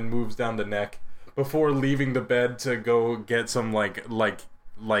cheek, and then moves down the neck before leaving the bed to go get some like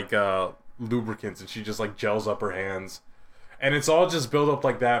lubricants, and she just like gels up her hands. And it's all just built up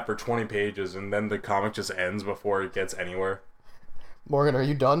like that for 20 pages, and then the comic just ends before it gets anywhere. Morgan, are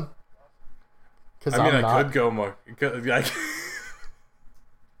you done? I could go more.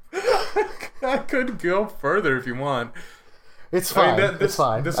 I could go further if you want. It's fine. It's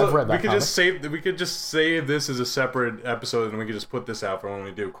fine. I've read that. We could just save this as a separate episode, and we could just put this out for when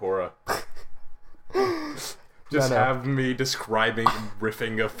we do Korra. Have me describing,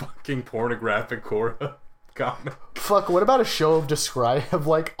 riffing a fucking pornographic Korra comic. Fuck, what about a show of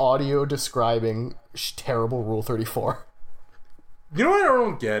audio describing terrible Rule 34? You know what I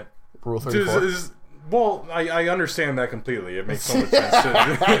don't get? Rule 34? Well, I understand that completely. It makes so much sense.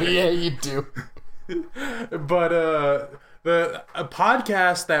 Yeah, you do. But, a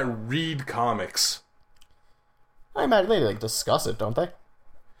podcast that read comics. I imagine they discuss it, don't they?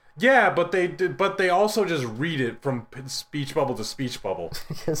 Yeah, but they also just read it from speech bubble to speech bubble.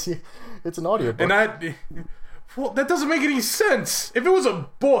 Because it's an audiobook. And well, that doesn't make any sense. If it was a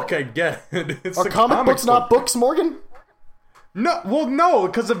book, I get it. It's Are comic books not books, Morgan? No,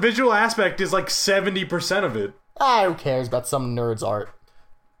 because the visual aspect is like 70% of it. Who cares about some nerd's art?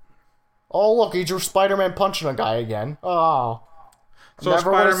 Oh, look, he drew Spider-Man punching a guy again. Oh. So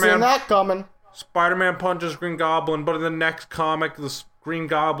Never would have seen that coming. Spider-Man punches Green Goblin, but in the next comic, the Green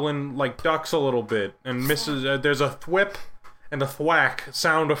Goblin, like, ducks a little bit and misses. There's a thwip and a thwack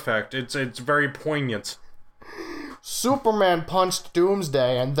sound effect. It's very poignant. Superman punched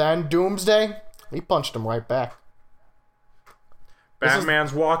Doomsday, and then Doomsday, he punched him right back.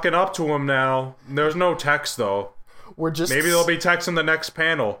 Batman's walking up to him now. There's no text, though. Maybe there'll be text in the next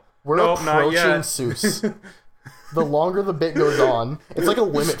panel. We're approaching not yet. Seuss. The longer the bit goes on, it's like a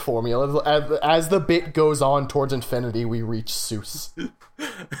limit formula. As the bit goes on towards infinity, we reach Seuss.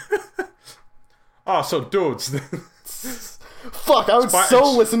 Oh, so dudes. Fuck, I would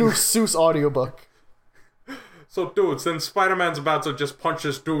so listen to a Seuss audiobook. So dudes, then Spider-Man's about to just punch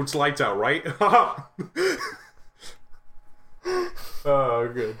this dude's lights out, right? Oh,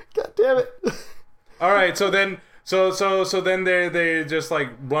 good. God damn it. All right, so then they just like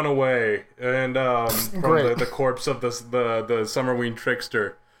run away and from the corpse of the Summerween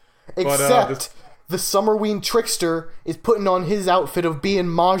trickster. Except the Summerween trickster is putting on his outfit of being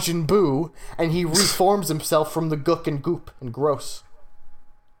Majin Buu, and he reforms himself from the gook and goop and gross.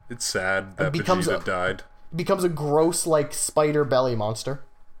 It's sad that Vegeta died. Becomes a gross like spider belly monster.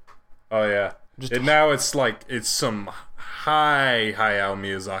 Oh yeah. Now it's some high Hayao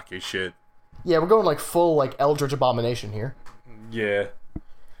Miyazaki shit. Yeah, we're going like full like Eldritch Abomination here. Yeah.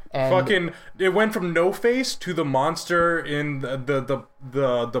 And fucking it went from No Face to the monster in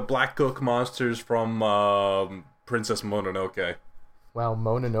the Black Gook monsters from Princess Mononoke. Wow,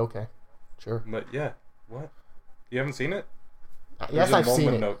 Mononoke. Sure. But yeah. What? You haven't seen it? Yes, I've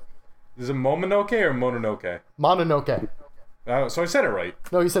seen it. Is it Momonoke or Mononoke? Mononoke. So I said it right.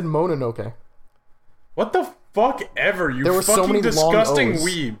 No, you said Mononoke. What the fuck ever, you there were fucking so many disgusting long O's.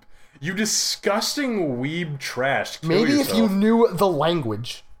 weeb. You disgusting weeb trash. Kill Maybe yourself. if you knew the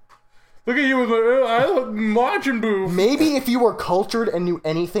language. Look at you with I love Majin Buu. Maybe if you were cultured and knew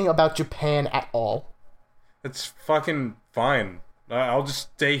anything about Japan at all. It's fucking fine. I'll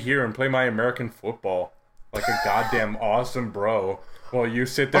just stay here and play my American football. Like a goddamn awesome bro. While you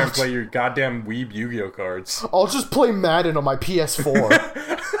sit there and play your goddamn weeb Yu-Gi-Oh cards. I'll just play Madden on my PS4.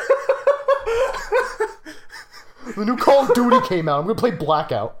 The new Call of Duty came out. I'm gonna play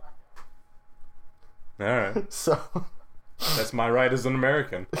Blackout. Alright. So that's my right as an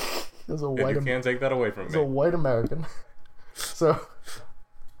American. As a and you can't take that away from me. As a white American. So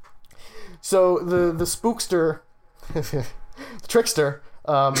the spookster, the trickster,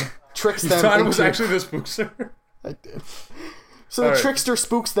 tricks them. You thought into, it was actually the spookster? I did. So the trickster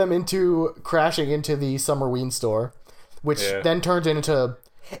spooks them into crashing into the Summerween store, which then turns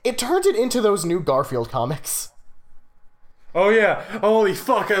it into those new Garfield comics. Oh yeah! Holy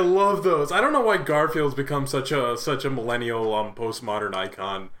fuck! I love those. I don't know why Garfield's become such a millennial postmodern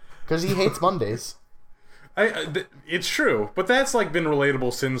icon. Because he hates Mondays. It's true, but that's like been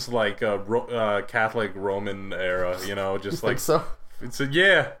relatable since like Catholic Roman era. You know, just like so.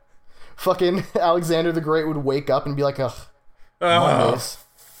 Yeah. Fucking Alexander the Great would wake up and be like, ugh. Mondays.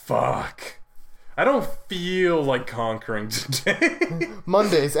 Fuck. I don't feel like conquering today.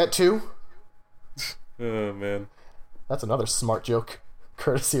 Mondays at 2. Oh man. That's another smart joke,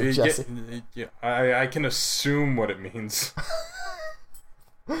 courtesy of Jesse. Yeah, I can assume what it means.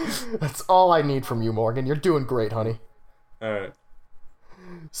 That's all I need from you, Morgan. You're doing great, honey. Alright.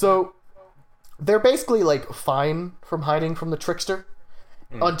 So, they're basically, like, fine from hiding from the trickster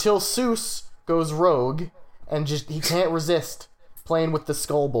until Seuss goes rogue and he can't resist playing with the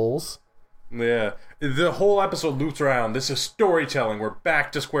skull bowls. Yeah. The whole episode loops around. This is storytelling. We're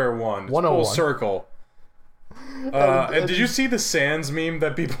back to square one. It's full circle. And did you see the Sans meme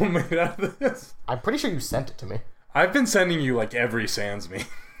that people made out of this? I'm pretty sure you sent it to me. I've been sending you like every Sans meme.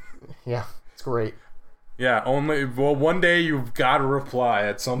 Yeah, it's great. Yeah, one day you've got to reply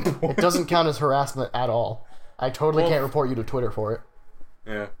at some point. It doesn't count as harassment at all. I totally can't report you to Twitter for it.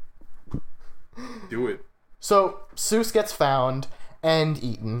 Yeah. Do it. So, Seuss gets found and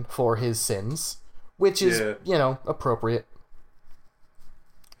eaten for his sins, which is, appropriate.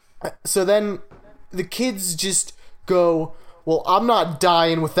 So then the kids just go, well, I'm not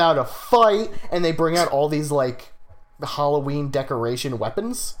dying without a fight, and they bring out all these, like, Halloween decoration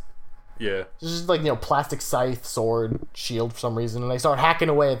weapons. Yeah. It's just like, plastic scythe, sword, shield for some reason, and they start hacking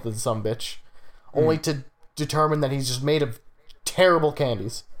away at the sumbitch, only to determine that he's just made of terrible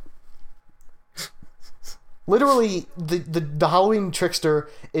candies. Literally, the Halloween trickster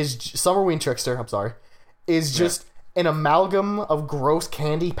is Summerween trickster. I'm sorry, is just an amalgam of gross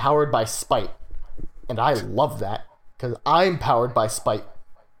candy powered by spite, and I love that because I'm powered by spite.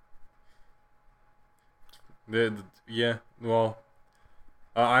 Yeah, well,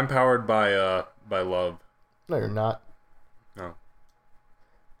 I'm powered by love. No, you're not. No.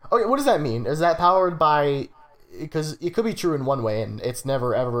 Okay, what does that mean? Is that powered by? Because it could be true in one way, and it's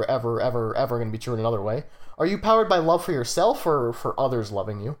never, ever, ever, ever, ever going to be true in another way. Are you powered by love for yourself or for others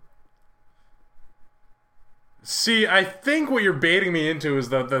loving you? See, I think what you're baiting me into is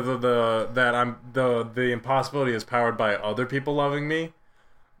that the impossibility is powered by other people loving me.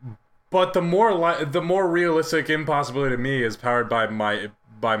 But the more realistic impossibility to me is powered by my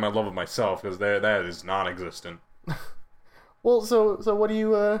love of myself, because that is non-existent. Well, so what are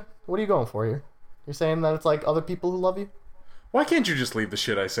you going for here? You're saying that it's like other people who love you? Why can't you just leave the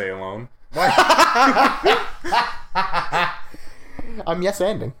shit I say alone? Why? I'm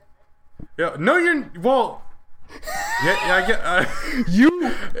yes-anding. Yeah, no, you're well. Yeah, I get. You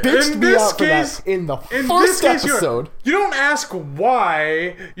bitched me out for that in the first episode. You don't ask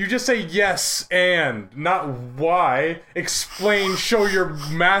why. You just say yes and, not why. Explain. Show your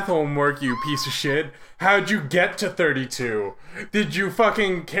math homework, you piece of shit. How'd you get to 32? Did you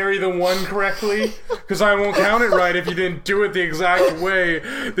fucking carry the 1 correctly? Because I won't count it right if you didn't do it the exact way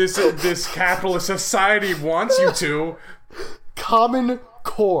this capitalist society wants you to. Common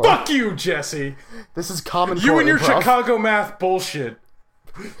Core. Fuck you, Jesse. This is Common Core. You and your improv. Chicago math bullshit.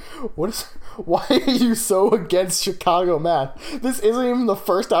 Why are you so against Chicago math? This isn't even the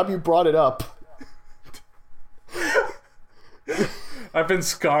first time you brought it up. I've been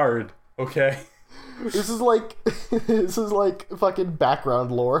scarred, okay? This is like fucking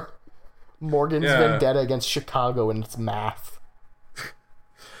background lore. Morgan's vendetta against Chicago and its math.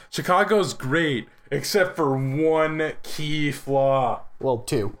 Chicago's great, except for one key flaw. Well,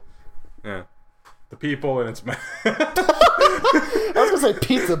 2. Yeah. The people and its math. I was gonna say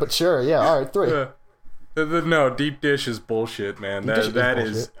pizza, but sure, yeah, alright, 3. No, deep dish is bullshit, man. That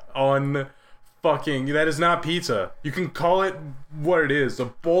is unfucking. That is not pizza. You can call it what it is, a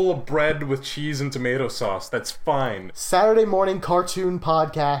bowl of bread with cheese and tomato sauce. That's fine. Saturday morning cartoon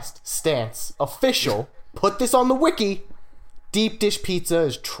podcast stance. Official. Put this on the wiki. Deep dish pizza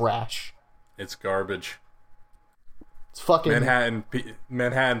is trash. It's garbage. It's fucking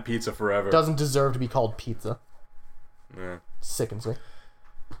Manhattan pizza forever. Doesn't deserve to be called pizza. Yeah. Sickens me.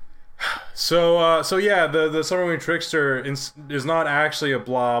 So yeah, the Summerwing Trickster is not actually a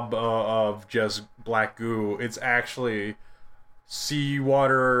blob of just black goo. It's actually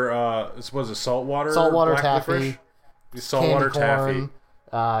seawater. What was it? Saltwater taffy. Saltwater taffy.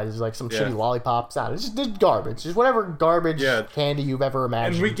 There's like some shitty lollipops. It's just garbage. Just whatever garbage candy you've ever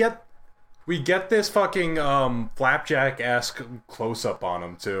imagined. And we get this fucking flapjack-esque close-up on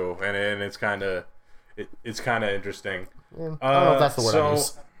him too, and it's kind of interesting. Yeah, I don't know if that's the word I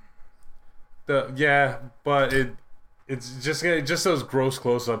use. But it's just those gross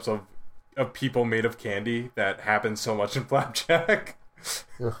close-ups of people made of candy that happen so much in Flapjack.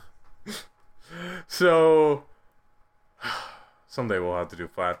 So someday we'll have to do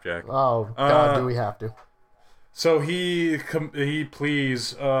Flapjack. Oh God, do we have to? So he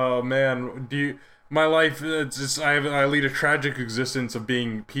pleads, man, my life, I lead a tragic existence of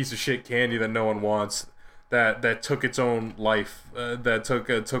being a piece of shit candy that no one wants, that took its own life, that took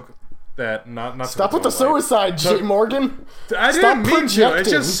that not stop with the suicide, J. Morgan. I didn't mean to. It's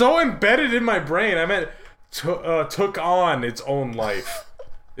just so embedded in my brain. I meant took on its own life.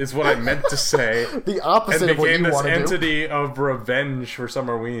 Is what I meant to say. The opposite of what you want to do. And became this entity of revenge for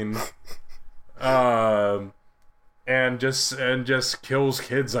Summerween. And just kills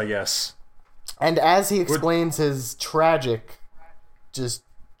kids, I guess. And as he explains his tragic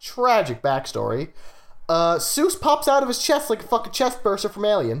backstory, Seuss pops out of his chest like a fucking chest burster from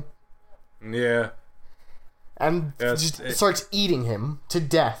Alien. Yeah. And starts eating him to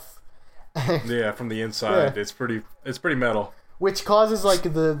death. Yeah, from the inside. Yeah. It's pretty metal. Which causes like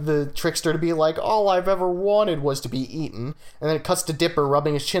the trickster to be like, all I've ever wanted was to be eaten. And then it cuts to Dipper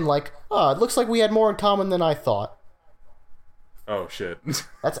rubbing his chin like, it looks like we had more in common than I thought. Oh, shit.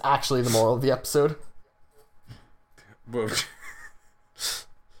 That's actually the moral of the episode. Oh,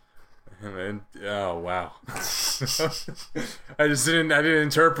 wow. I didn't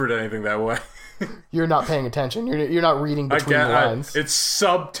interpret anything that way. You're not paying attention. You're not reading between the lines. It's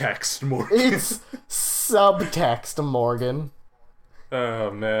subtext, Morgan. It's subtext, Morgan. Oh,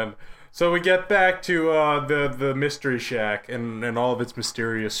 man. So we get back to the mystery shack and all of its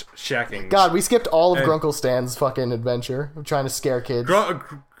mysterious shackings. God, we skipped all of Grunkle Stan's fucking adventure of trying to scare kids.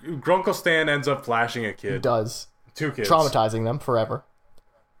 Grunkle Stan ends up flashing a kid. He does. 2 kids. Traumatizing them forever.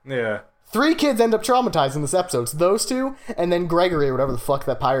 Yeah. 3 kids end up traumatized in this episode. It's those 2, and then Gregory, or whatever the fuck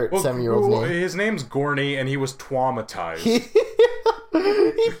that pirate 7-year-old's name. His name's Gorny, and he was traumatized.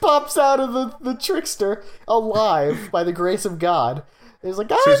 He pops out of the trickster alive by the grace of God. He's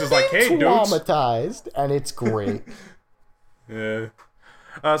like, I'm traumatized, and it's great. Yeah.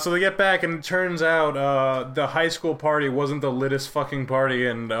 So they get back, and it turns out the high school party wasn't the littest fucking party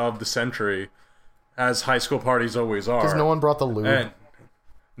of the century, as high school parties always are. Because no one brought the lube. And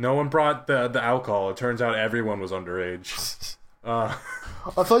no one brought the alcohol. It turns out everyone was underage. I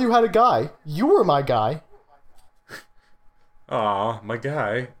thought you had a guy. You were my guy. Aw, my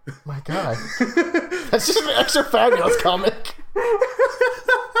guy. My guy. That's just an extra fabulous comic.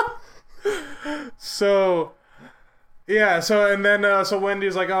 So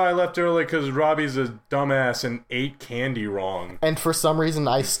Wendy's like, oh, I left early because Robbie's a dumbass and ate candy wrong. And for some reason,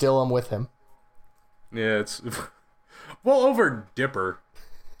 I still am with him. Yeah, it's... Well, over Dipper.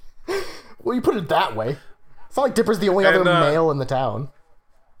 Well, you put it that way. It's not like Dipper's the only other male in the town.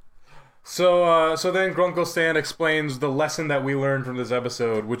 So then Grunkle Stan explains the lesson that we learned from this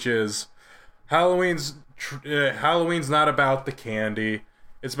episode, which is Halloween's not about the candy.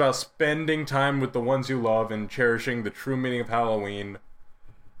 It's about spending time with the ones you love and cherishing the true meaning of Halloween.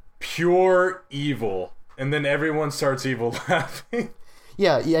 Pure evil. And then everyone starts evil laughing.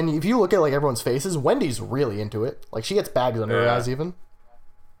 Yeah, and if you look at like everyone's faces, Wendy's really into it. Like she gets bags under her eyes even.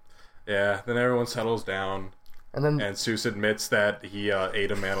 Yeah, then everyone settles down. And Seuss admits that he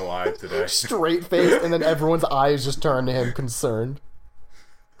ate a man alive today. Straight face, and then everyone's eyes just turn to him concerned.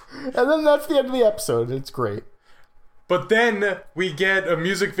 And then that's the end of the episode. It's great. But then we get a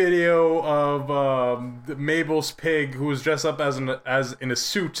music video of Mabel's pig, who was dressed up as in a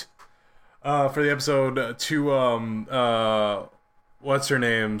suit for the episode. To what's her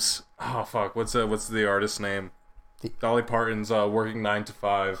name's? Oh fuck! What's the artist's name? Dolly Parton's "Working 9 to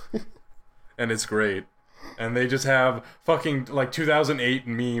 5," and it's great. And they just have fucking like 2008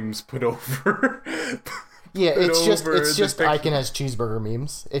 memes put over. It's just Icon has cheeseburger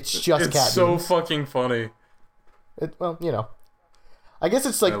memes. It's cat memes. It's so fucking funny. Well, you know, I guess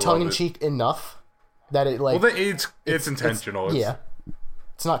it's like tongue in cheek enough that it like. Well, it's intentional.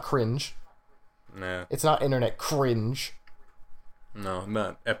 It's not cringe. Nah. It's not internet cringe. No,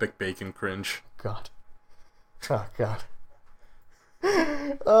 not epic bacon cringe. God. Oh God.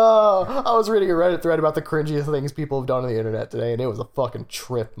 Oh, I was reading a Reddit thread about the cringiest things people have done on the internet today, and it was a fucking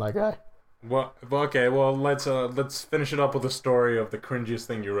trip, my guy. Well, okay. Well, let's finish it up with a story of the cringiest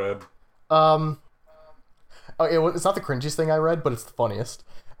thing you read. It's not the cringiest thing I read, but it's the funniest.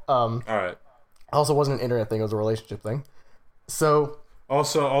 All right. Also, wasn't an internet thing; it was a relationship thing. So.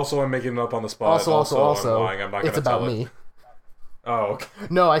 Also, I'm making it up on the spot. Also, I'm lying. I'm not it's about me. Oh, okay.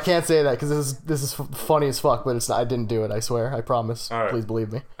 No, I can't say that because this is funny as fuck, but it's not. I didn't do it. I swear. I promise. All right. Please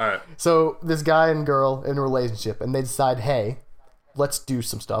believe me. All right. So this guy and girl in a relationship, and they decide, hey, let's do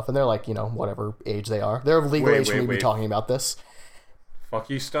some stuff, and they're like, you know, whatever age they are, they're of legal age for me to be talking about this.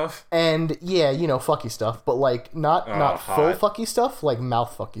 Fucky stuff. And yeah, you know, fucky stuff, but like not full fucky stuff, like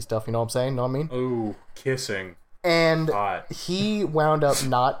mouth fucky stuff. You know what I'm saying? Know what I mean? Ooh, kissing. And he wound up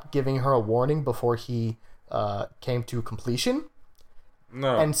not giving her a warning before he came to completion.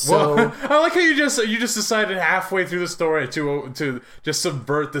 No. And so I like how you just decided halfway through the story to just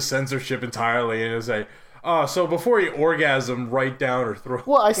subvert the censorship entirely and say, so before you orgasm, write down or throw.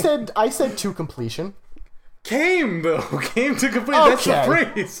 Well, I said to completion. Came to completion. Okay. That's the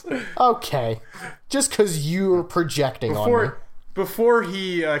phrase. Okay. Just because you're projecting on me. Before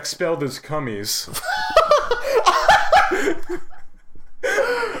he expelled his cummies.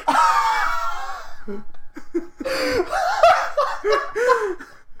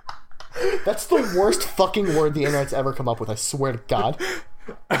 That's the worst fucking word the internet's ever come up with, I swear to God.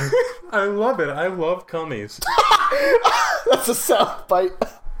 I love it. I love cummies. That's a sound bite.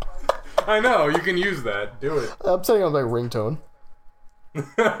 I know, you can use that. Do it. I'm setting on my ringtone.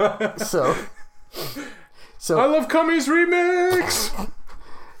 So I love Cummies remix.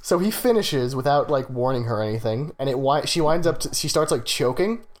 So he finishes without like warning her or anything, and she starts like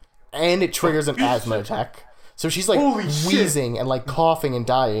choking, and it triggers an asthma attack. So she's like wheezing and like coughing and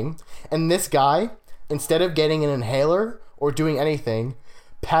dying, and this guy, instead of getting an inhaler or doing anything,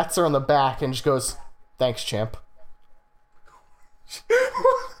 pats her on the back and just goes, "Thanks, champ."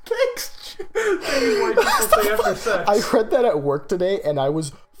 Thanks. White people say after sex. I read that at work today, and I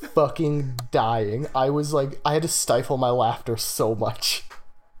was fucking dying. I was like, I had to stifle my laughter so much.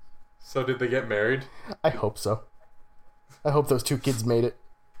 So did they get married? I hope so. I hope those 2 kids made it.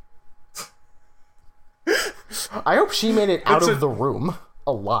 I hope she made it out of the room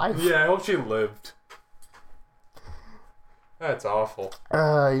alive. Yeah, I hope she lived. That's awful. You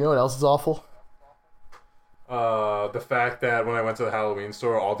know what else is awful? The fact that when I went to the Halloween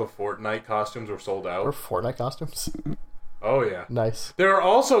store, all the Fortnite costumes were sold out. Or Fortnite costumes. Oh, yeah. Nice. There are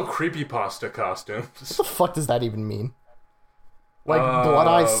also creepypasta costumes. What the fuck does that even mean? Like Blood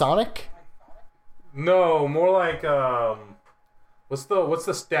Eye Sonic? No, more like, what's the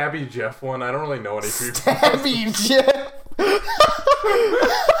Stabby Jeff one? I don't really know any Stabby Jeff!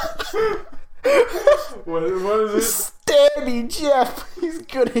 What is it? Stabby Jeff! He's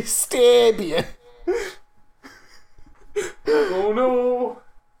gonna stab you! Oh no!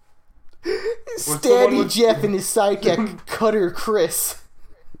 Stabby Jeff and his sidekick, Cutter Chris.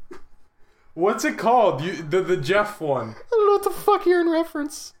 What's it called? The Jeff one. I don't know what the fuck you're in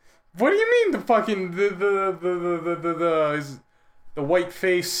reference. What do you mean the fucking the white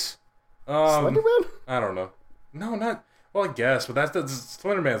face? Slenderman? I don't know. No, not. Well, I guess, but that's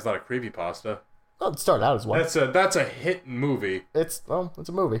Slenderman's not a creepypasta. Oh, it started out as one. That's a hit movie. It's a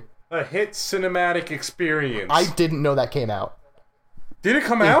movie. A hit cinematic experience. I didn't know that came out. Did it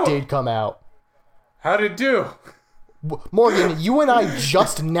come out? It did come out. How did it do? Morgan, you and I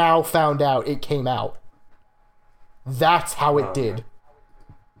just now found out it came out. That's how it did.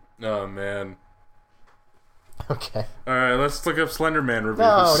 Oh, man. Okay. Alright, let's look up Slenderman reviews.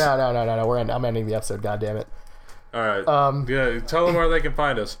 No. I'm ending the episode, goddammit. Alright. Yeah, tell them where they can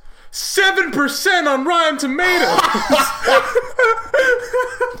find us. 7% on Rotten Tomatoes!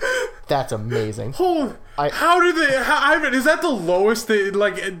 That's amazing. Holy... How did they... is that the lowest they...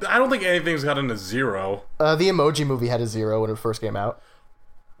 Like, I don't think anything's gotten a 0. The Emoji Movie had a 0 when it first came out.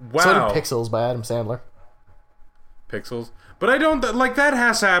 Wow. So did Pixels by Adam Sandler. Pixels? But I don't... Like, that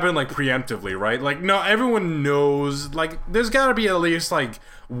has to happen, like, preemptively, right? Like, no, everyone knows... Like, there's gotta be at least, like,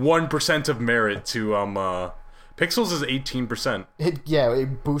 1% of merit to, Pixels is 18%.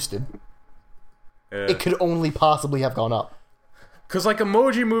 It boosted. Yeah. It could only possibly have gone up. Because, like,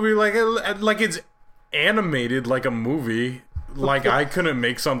 Emoji Movie, like it's animated like a movie. Like, I couldn't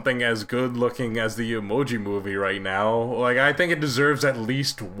make something as good looking as the Emoji Movie right now. Like, I think it deserves at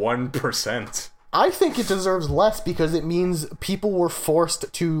least 1%. I think it deserves less because it means people were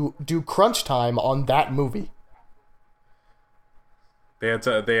forced to do crunch time on that movie. Why did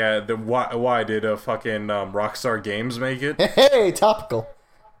fucking Rockstar Games make it? Hey, topical.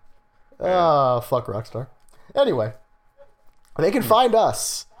 Fuck Rockstar. Anyway, they can find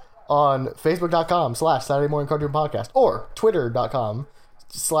us on Facebook.com/Saturday Morning Cartoon Podcast or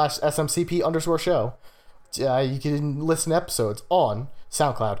Twitter.com/SMCP_show. You can listen to episodes on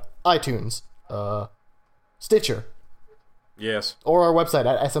SoundCloud, iTunes, Stitcher. Yes. Or our website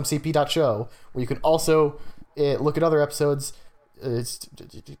at smcp.show, where you can also look at other episodes.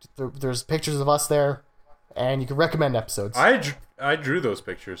 There's pictures of us there, and you can recommend episodes. I drew those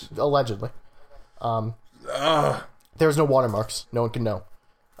pictures. Allegedly. There's no watermarks. No one can know.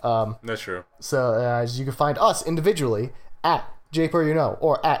 That's true. So you can find us individually at JPerYouKnow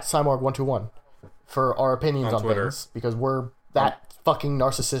or at Cymorg121 for our opinions on things, because we're that fucking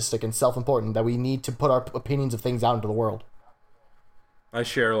narcissistic and self-important that we need to put our opinions of things out into the world. I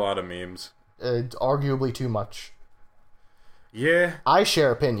share a lot of memes. Arguably too much. Yeah. I share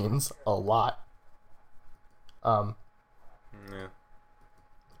opinions a lot. Yeah.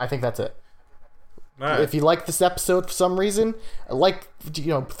 I think that's it. Right. If you like this episode for some reason,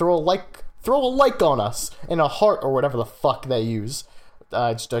 throw a like on us and a heart or whatever the fuck they use.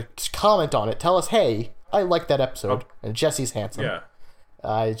 Just comment on it. Tell us, hey, I like that episode. And Jesse's handsome. Yeah.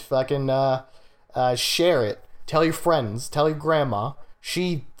 Share it. Tell your friends. Tell your grandma.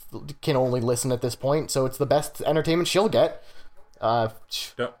 She can only listen at this point, so it's the best entertainment she'll get. Don't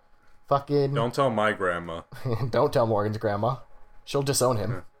tell my grandma. Don't tell Morgan's grandma. She'll disown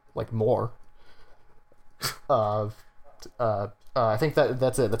him. Like more. I think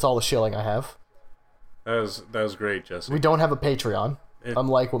that's it. That's all the shilling I have. That was great, Jesse. We don't have a Patreon,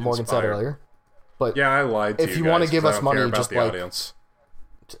 unlike what Morgan said earlier. But yeah, I lied to you. If you want to give us money, just like audience.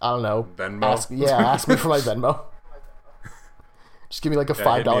 I don't know, Venmo. Ask me for my Venmo. Just give me like a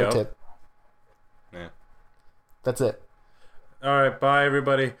 $5 tip. Yeah. That's it. All right, bye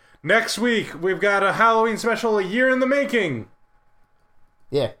everybody. Next week we've got a Halloween special, a year in the making.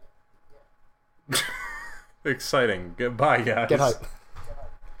 Yeah. Exciting. Goodbye, guys. Get hype.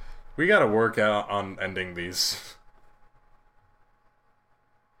 We gotta work out on ending these.